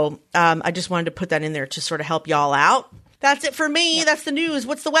 So I just wanted to put that in there to sort of help y'all out. That's it for me. Yep. That's the news.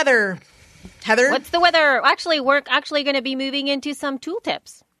 What's the weather? Heather? What's the weather? Actually, we're actually going to be moving into some tool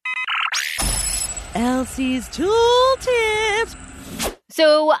tips. Elsie's tool tips.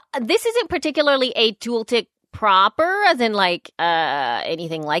 So this isn't particularly a tool tip proper, as in like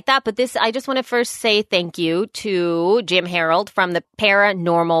anything like that. But I just want to first say thank you to Jim Harold from the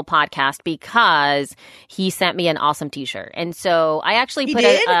Paranormal podcast, because he sent me an awesome T-shirt. And so I actually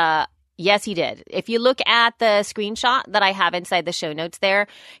yes, he did. If you look at the screenshot that I have inside the show notes there,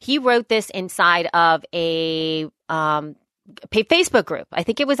 he wrote this inside of a Facebook group. I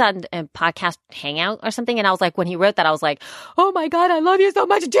think it was on a podcast hangout or something. And I was like, when he wrote that, I was like, oh my God, I love you so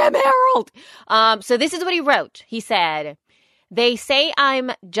much, Jim Harold. So this is what he wrote. He said, they say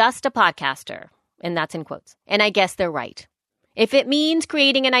I'm just a podcaster. And that's in quotes. And I guess they're right. If it means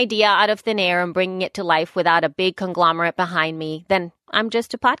creating an idea out of thin air and bringing it to life without a big conglomerate behind me, then I'm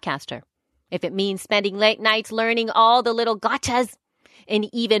just a podcaster. If it means spending late nights learning all the little gotchas and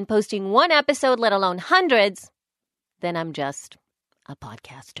even posting one episode, let alone hundreds, then I'm just a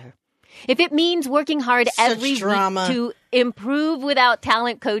podcaster. If it means working hard every week to improve without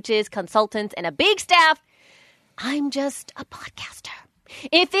talent coaches, consultants, and a big staff, I'm just a podcaster.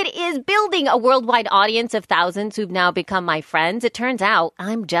 If it is building a worldwide audience of thousands who've now become my friends, it turns out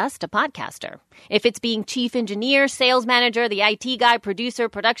I'm just a podcaster. If it's being chief engineer, sales manager, the IT guy, producer,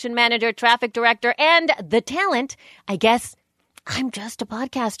 production manager, traffic director, and the talent, I guess I'm just a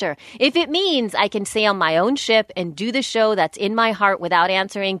podcaster. If it means I can sail my own ship and do the show that's in my heart without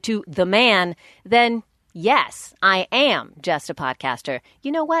answering to the man, then yes, I am just a podcaster.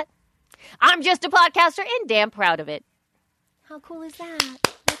 You know what? I'm just a podcaster and damn proud of it. How cool is that?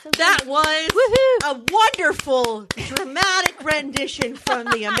 So that was a wonderful, dramatic rendition from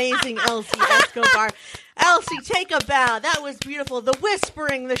the amazing Elsie Escobar. Elsie, take a bow. That was beautiful. The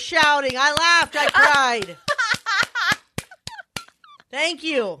whispering, the shouting. I laughed. I cried. Thank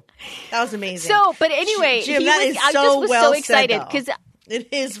you. That was amazing. So, but anyway, Jim, I just was so excited because it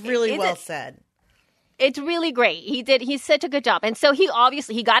is really well said. It's really great. He's such a good job. And so he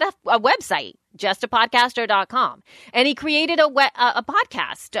got a website, justapodcaster.com, and he created a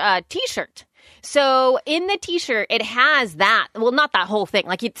podcast T-shirt. So in the T-shirt, it has that. Well, not that whole thing.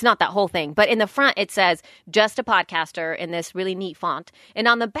 Like, it's not that whole thing. But in the front, it says just a podcaster in this really neat font. And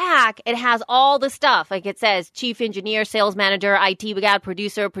on the back, it has all the stuff. Like, it says chief engineer, sales manager, IT guy,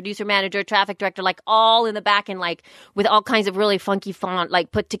 producer manager, traffic director, like all in the back, and like with all kinds of really funky font,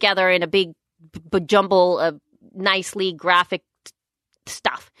 like put together in a big jumble of nicely graphic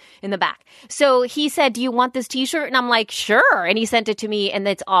stuff in the back. So he said, do you want this T-shirt? And I'm like, sure. And he sent it to me, and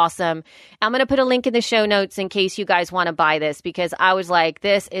it's awesome. I'm going to put a link in the show notes in case you guys want to buy this, because I was like,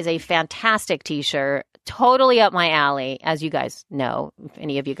 this is a fantastic T-shirt. Totally up my alley, as you guys know, if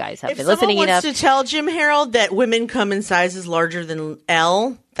any of you guys have been listening enough. If someone wants to tell Jim Harold that women come in sizes larger than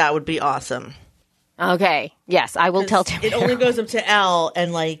L, that would be awesome. Okay. Yes, I will tell Jim. It only goes up to L,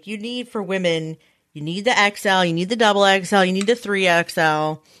 and like you need for women, you need the XL, you need the double XL, you need the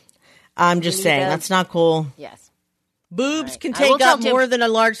 3XL. I'm just saying, that's not cool. Yes. Boobs can take up more than a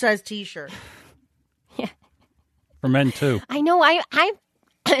large size T-shirt. Yeah. For men too. I know. I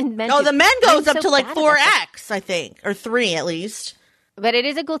the men goes up to like 4X, I think, or 3 at least. But it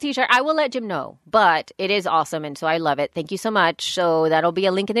is a cool T-shirt. I will let Jim know, but it is awesome, and so I love it. Thank you so much. So that'll be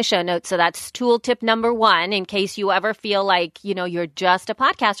a link in the show notes. So that's tool tip number 1, in case you ever feel like, you're just a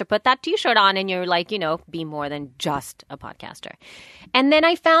podcaster. Put that T-shirt on, and you're like, be more than just a podcaster. And then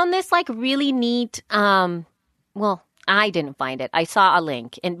I found this like really neat, well, I didn't find it. I saw a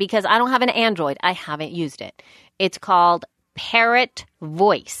link, and because I don't have an Android, I haven't used it. It's called Parrot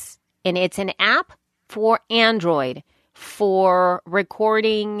Voice, and it's an app for Android for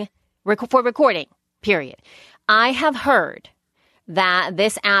recording, period. I have heard that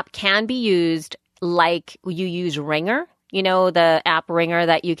this app can be used like you use Ringer, the app Ringer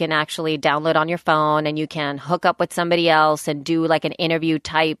that you can actually download on your phone, and you can hook up with somebody else and do like an interview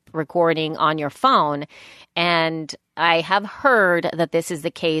type recording on your phone. And I have heard that this is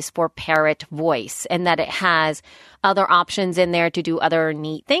the case for Parrot Voice, and that it has other options in there to do other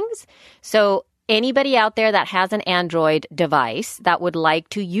neat things. So anybody out there that has an Android device that would like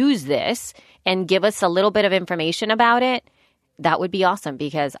to use this and give us a little bit of information about it, that would be awesome,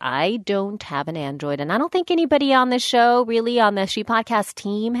 because I don't have an Android, and I don't think anybody on the show, really on the She Podcast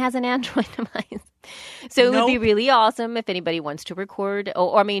team, has an Android device. So it would be really awesome if anybody wants to record,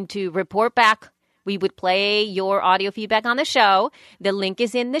 to report back. We would play your audio feedback on the show. The link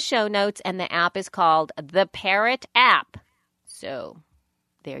is in the show notes, and the app is called the Parrot app. So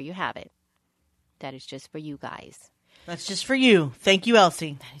there you have it. That is just for you guys. That's just for you. Thank you,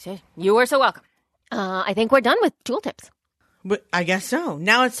 Elsie. That is it. You are so welcome. I think we're done with tool tips. But I guess so.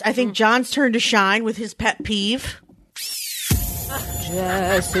 Now I think John's turn to shine with his pet peeve.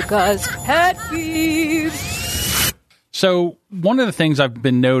 Jessica's pet peeves. So one of the things I've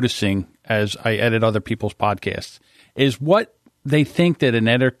been noticing as I edit other people's podcasts is what they think that an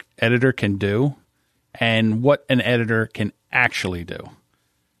editor can do and what an editor can actually do.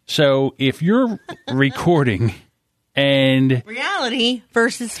 So if you're recording and... Reality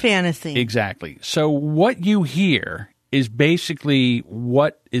versus fantasy. Exactly. So what you hear is basically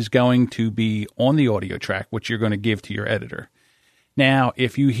what is going to be on the audio track, which you're going to give to your editor. Now,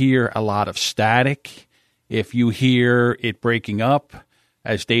 if you hear a lot of static, if you hear it breaking up,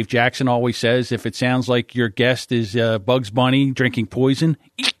 as Dave Jackson always says, if it sounds like your guest is Bugs Bunny drinking poison,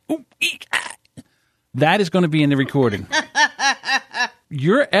 that is going to be in the recording.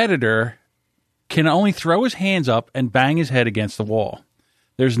 Your editor can only throw his hands up and bang his head against the wall.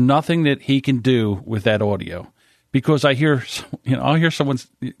 There's nothing that he can do with that audio. Because I'll hear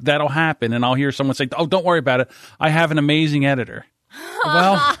that'll happen, and I'll hear someone say, "Oh, don't worry about it. I have an amazing editor."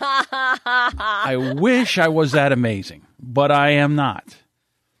 Well, I wish I was that amazing, but I am not.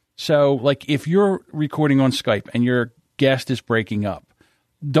 So, like, if you're recording on Skype and your guest is breaking up,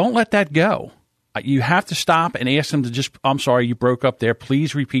 don't let that go. You have to stop and ask them to just, "I'm sorry, you broke up there.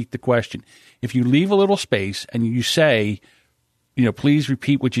 Please repeat the question." If you leave a little space and you say, "Please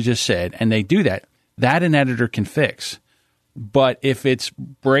repeat what you just said," and they do that, that an editor can fix. But if it's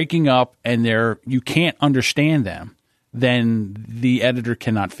breaking up and you can't understand them, then the editor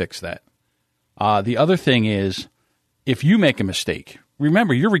cannot fix that. The other thing is, if you make a mistake,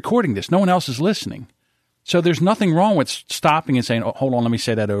 remember, you're recording this. No one else is listening. So there's nothing wrong with stopping and saying, "Oh, hold on, let me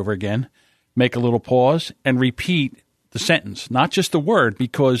say that over again." Make a little pause and repeat the sentence, not just the word,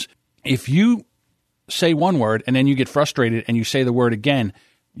 because if you say one word and then you get frustrated and you say the word again,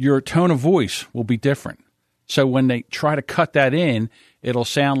 your tone of voice will be different. So when they try to cut that in, it'll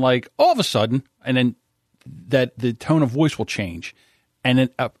sound like all of a sudden, and then that the tone of voice will change. And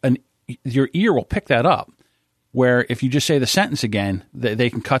then your ear will pick that up, where if you just say the sentence again, they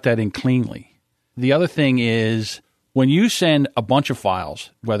can cut that in cleanly. The other thing is, when you send a bunch of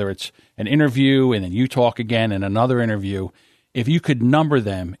files, whether it's an interview and then you talk again and another interview, if you could number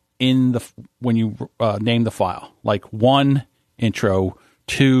them when you name the file, like 1 intro,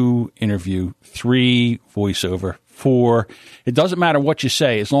 2 interview, 3 voiceover, 4. It doesn't matter what you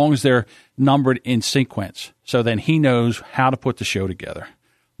say as long as they're numbered in sequence. So then he knows how to put the show together.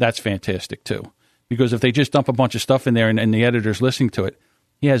 That's fantastic too. Because if they just dump a bunch of stuff in there and the editor's listening to it,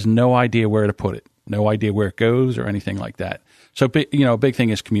 he has no idea where to put it, no idea where it goes or anything like that. So, a big thing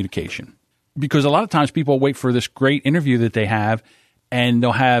is communication. Because a lot of times people wait for this great interview that they have, and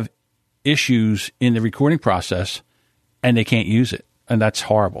they'll have issues in the recording process, and they can't use it. And that's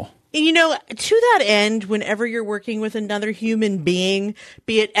horrible. And to that end, whenever you're working with another human being,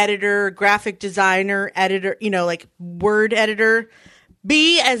 be it editor, graphic designer, editor, like word editor,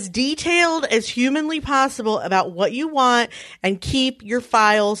 be as detailed as humanly possible about what you want and keep your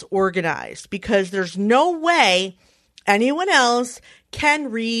files organized, because there's no way anyone else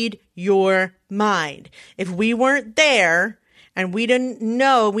can read your mind. If we weren't there and we didn't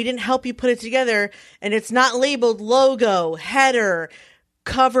know, we didn't help you put it together, and it's not labeled logo, header,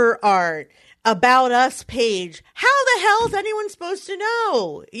 cover art, about us page, how the hell is anyone supposed to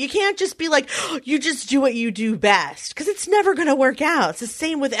know? You can't just be like, you just do what you do best, because it's never going to work out. It's the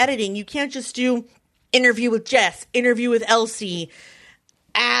same with editing. You can't just do interview with Jess, interview with Elsie,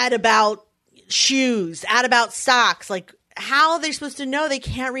 ad about shoes, ad about socks. Like, how are they supposed to know? They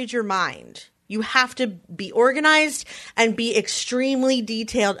can't read your mind. You have to be organized and be extremely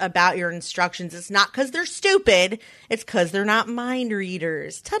detailed about your instructions. It's not because they're stupid. It's because they're not mind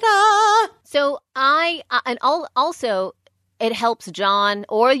readers. Ta-da! So also it helps John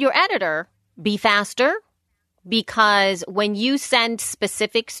or your editor be faster, because when you send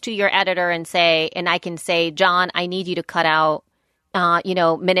specifics to your editor and I can say, "John, I need you to cut out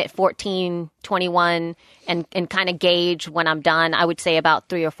minute 14, 21 and kind of gauge when I'm done," I would say about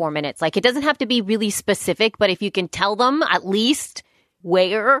 3 or 4 minutes. Like, it doesn't have to be really specific, but if you can tell them at least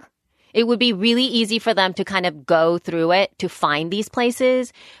where, it would be really easy for them to kind of go through it to find these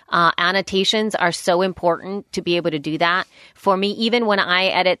places. Annotations are so important to be able to do that. For me, even when I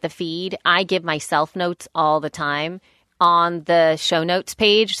edit the feed, I give myself notes all the time on the show notes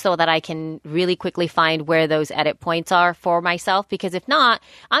page so that I can really quickly find where those edit points are for myself. Because if not,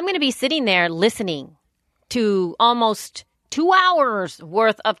 I'm going to be sitting there listening to almost 2 hours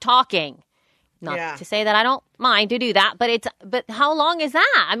worth of talking Not to say that I don't mind to do that, but how long is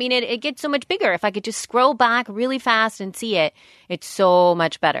that? I mean, it gets so much bigger. If I could just scroll back really fast and see it, it's so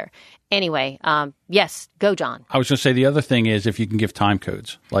much better. Anyway, yes, go, John. I was going to say the other thing is if you can give time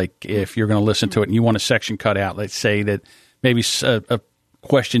codes, like if you're going to listen to it and you want a section cut out, let's say that maybe a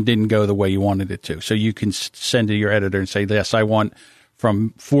question didn't go the way you wanted it to. So you can send to your editor and say, yes, I want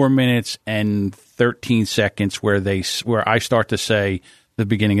from 4 minutes and 13 seconds where I start to say the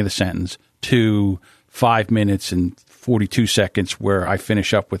beginning of the sentence to 5 minutes and 42 seconds where I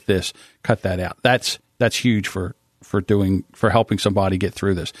finish up with this, cut that out. That's huge for helping somebody get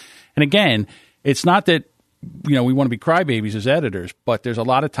through this. And again, it's not that, we want to be crybabies as editors, but there's a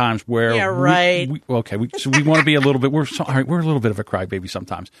lot of times where we want to be a little bit, we're a little bit of a crybaby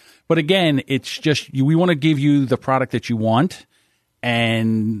sometimes. But again, it's just, we want to give you the product that you want.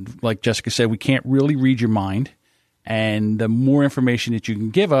 And like Jessica said, we can't really read your mind. And the more information that you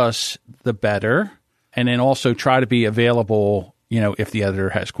can give us, the better. And then also try to be available, if the editor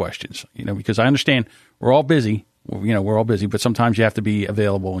has questions, because I understand we're all busy, but sometimes you have to be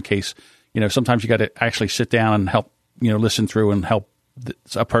available in case, sometimes you got to actually sit down and help, listen through and help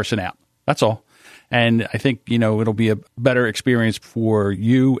a person out. That's all. And I think, it'll be a better experience for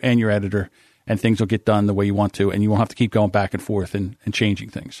you and your editor, and things will get done the way you want to, and you won't have to keep going back and forth and changing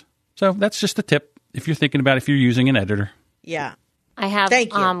things. So that's just a tip. If you're thinking about if you're using an editor. Yeah. I have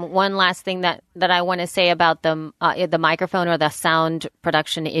one last thing that I want to say about the microphone or the sound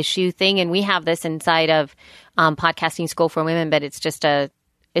production issue thing. And we have this inside of Podcasting School for Women, but it's just a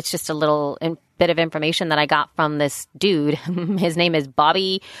little bit of information that I got from this dude. His name is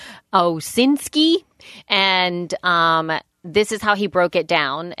Bobby Owsinski. And this is how he broke it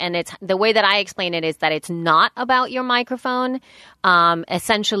down. And it's the way that I explain it is that it's not about your microphone.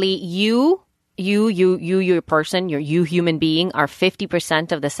 Essentially, you person, you human being are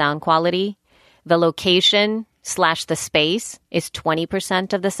 50% of the sound quality. The location / the space is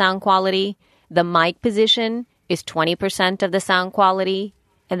 20% of the sound quality. The mic position is 20% of the sound quality.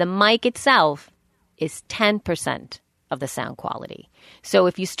 And the mic itself is 10% of the sound quality. So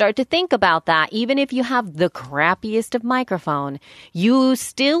if you start to think about that, even if you have the crappiest of microphone, you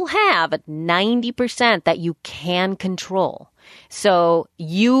still have 90% that you can control. So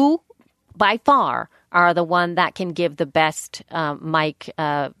you by far are the one that can give the best mic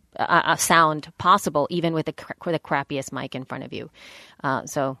sound possible, even with the crappiest mic in front of you.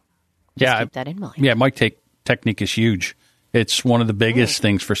 So just keep that in mind. Yeah, mic technique is huge. It's one of the biggest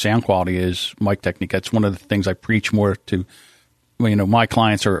things for sound quality is mic technique. That's one of the things I preach more to, my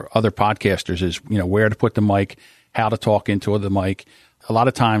clients or other podcasters is, where to put the mic, how to talk into the mic. A lot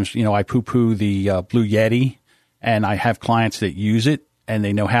of times, I poo-poo the Blue Yeti, and I have clients that use it, and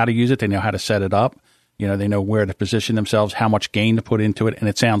they know how to use it. They know how to set it up. They know where to position themselves, how much gain to put into it, and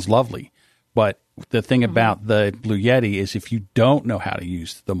it sounds lovely. But the thing about the Blue Yeti is if you don't know how to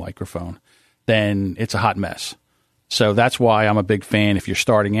use the microphone, then it's a hot mess. So that's why I'm a big fan, if you're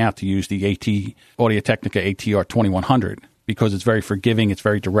starting out, to use the Audio-Technica ATR 2100, because it's very forgiving, it's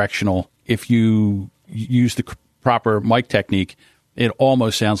very directional. If you use the proper mic technique, it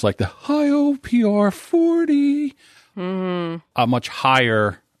almost sounds like the IOPR 40, a much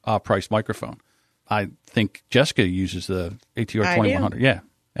higher priced microphone. I think Jessica uses the ATR 2100. Yeah.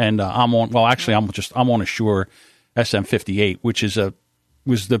 And I'm on a Shure SM58, which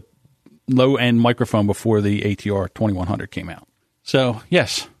was the low-end microphone before the ATR 2100 came out. So,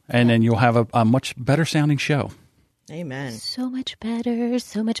 yes, and then you'll have a much better-sounding show. Amen. So much better,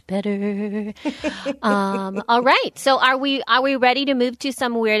 so much better. All right, so are we ready to move to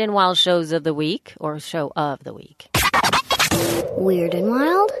some weird and wild shows of the week, or show of the week? Weird and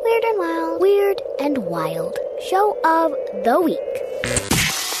wild, weird and wild, weird and wild. Show of the week.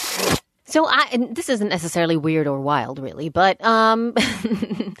 So and this isn't necessarily weird or wild, really, but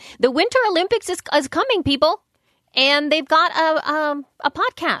the Winter Olympics is coming, people, and they've got a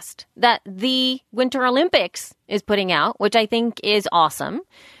podcast that the Winter Olympics is putting out, which I think is awesome.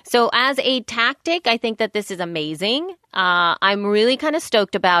 So as a tactic, I think that this is amazing. I'm really kind of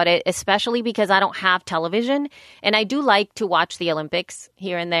stoked about it, especially because I don't have television, and I do like to watch the Olympics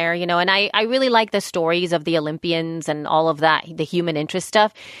here and there, and I really like the stories of the Olympians and all of that, the human interest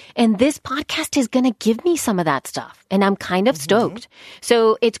stuff. And this podcast is going to give me some of that stuff, and I'm kind of stoked.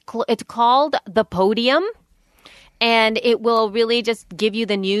 So it's called The Podium. And it will really just give you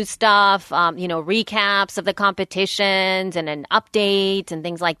the news stuff, recaps of the competitions and then updates and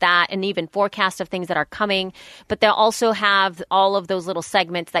things like that, and even forecasts of things that are coming. But they'll also have all of those little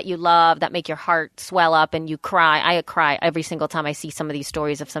segments that you love that make your heart swell up and you cry. I cry every single time I see some of these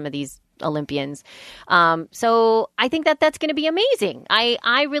stories of some of these Olympians. So I think that that's going to be amazing.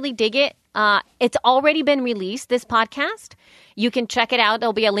 I really dig it. It's already been released, this podcast. You can check it out.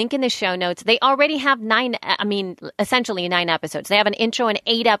 There'll be a link in the show notes. They already have essentially 9 episodes. They have an intro and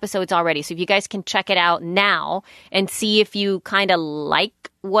 8 episodes already. So if you guys can check it out now and see if you kind of like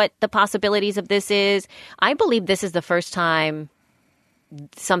what the possibilities of this is. I believe this is the first time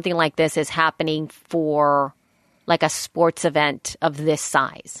something like this is happening for like a sports event of this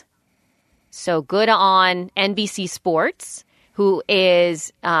size. So good on NBC Sports, who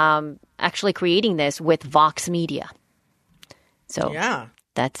is actually creating this with Vox Media. So yeah,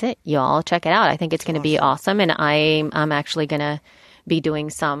 that's it. You all check it out. I think it's going to be awesome. And I'm actually going to be doing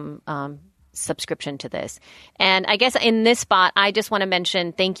some subscription to this. And I guess in this spot, I just want to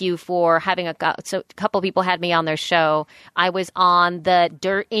mention thank you for having a couple people had me on their show. I was on the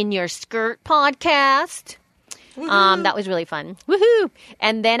Dirt in Your Skirt podcast. That was really fun. Woohoo!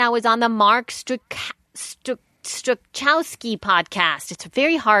 And then I was on the Mark Strukowski podcast. It's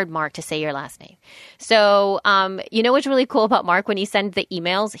very hard, Mark, to say your last name. So, you know what's really cool about Mark? When he sends the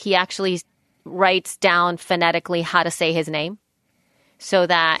emails, he actually writes down phonetically how to say his name so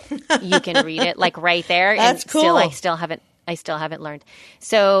that you can read it like right there. That's and cool. I still haven't learned.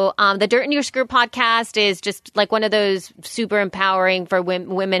 So the Dirt in Your Skirt podcast is just like one of those super empowering for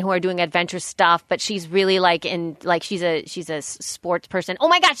women who are doing adventurous stuff. But she's really she's a sports person. Oh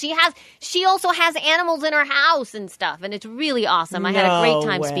my God, she also has animals in her house and stuff, and it's really awesome. I had a great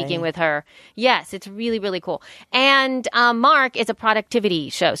time speaking with her. Yes, it's really, really cool. And Mark is a productivity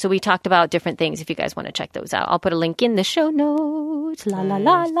show, so we talked about different things. If you guys want to check those out, I'll put a link in the show notes. La la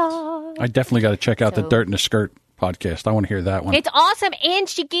la la. I definitely got to check out the Dirt in the Skirt podcast. I want to hear that one. It's awesome. And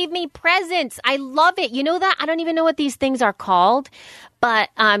she gave me presents. I love it. You know that? I don't even know what these things are called. But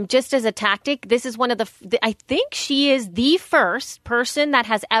just as a tactic, this is one of I think she is the first person that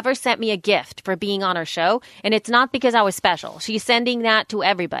has ever sent me a gift for being on her show. And it's not because I was special. She's sending that to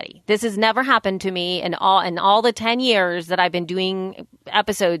everybody. This has never happened to me in all the 10 years that I've been doing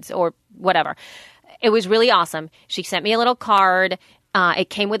episodes or whatever. It was really awesome. She sent me a little card. It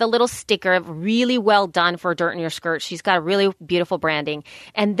came with a little sticker, really well done for Dirt in Your Skirt. She's got a really beautiful branding.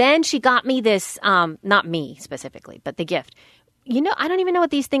 And then she got me this, not me specifically, but the gift. You know, I don't even know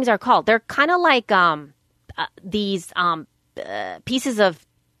what these things are called. They're kind of like these pieces of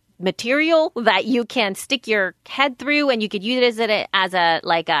material that you can stick your head through, and you could use it as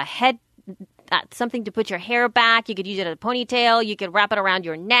a head. Something to put your hair back. You could use it as a ponytail. You could wrap it around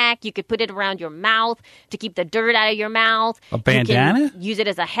your neck. You could put it around your mouth to keep the dirt out of your mouth. A bandana? You can use it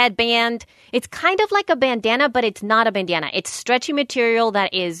as a headband. It's kind of like a bandana, but it's not a bandana. It's stretchy material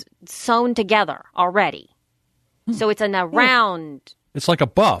that is sewn together already. So it's in a round. It's like a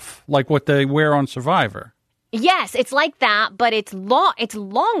buff, like what they wear on Survivor. Yes, it's like that, but it's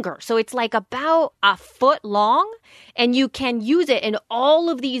longer. So it's like about a foot long, and you can use it in all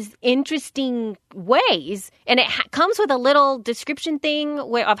of these interesting ways. And it comes with a little description thing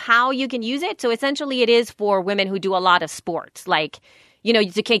of how you can use it. So essentially it is for women who do a lot of sports, like, you know,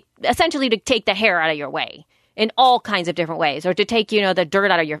 to take the hair out of your way in all kinds of different ways, or to take, you know, the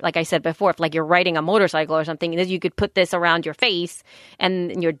dirt out of your, like I said before, if like you're riding a motorcycle or something, you could put this around your face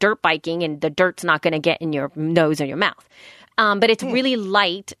and you're dirt biking and the dirt's not going to get in your nose or your mouth. But it's really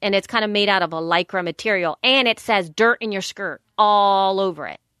light, and it's kind of made out of a lycra material, and it says Dirt in Your Skirt all over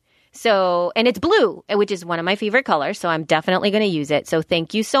it. So, and it's blue, which is one of my favorite colors. So I'm definitely going to use it. So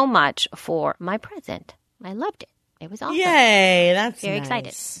thank you so much for my present. I loved it. It was awesome. Yay. That's very nice.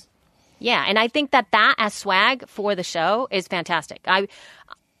 excited. Yeah, and I think that as swag for the show is fantastic.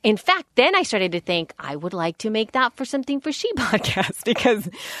 In fact, then I started to think I would like to make that for something for She Podcast, because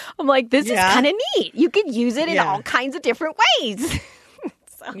I'm like, this is kind of neat. You could use it in all kinds of different ways.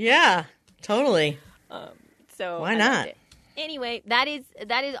 Yeah, totally. So why not? Anyway, that is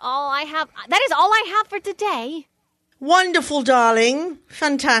all I have. That is all I have for today. Wonderful, darling.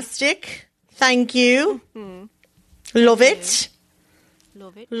 Fantastic. Thank you. Mm-hmm. Love it.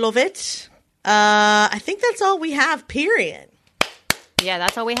 Love it. I think that's all we have, period. Yeah,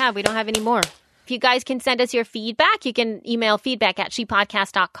 that's all we have. We don't have any more. If you guys can send us your feedback, you can email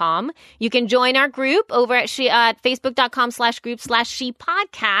feedback@shepodcast.com. You can join our group over at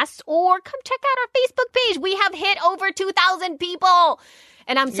facebook.com/group/shepodcast, or come check out our Facebook page. We have hit over 2,000 people.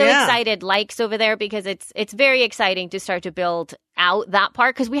 And I'm so excited, likes over there, because it's very exciting to start to build out that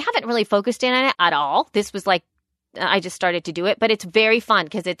part, because we haven't really focused in on it at all. This was like, I just started to do it, but it's very fun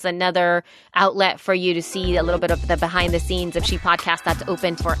because it's another outlet for you to see a little bit of the behind the scenes of She Podcast that's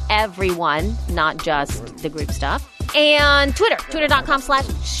open for everyone, not just the group stuff. And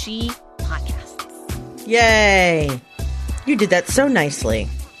twitter.com/She Podcasts. Yay. You did that so nicely.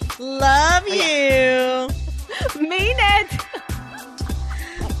 Love you. Mean it.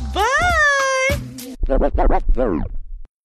 Bye.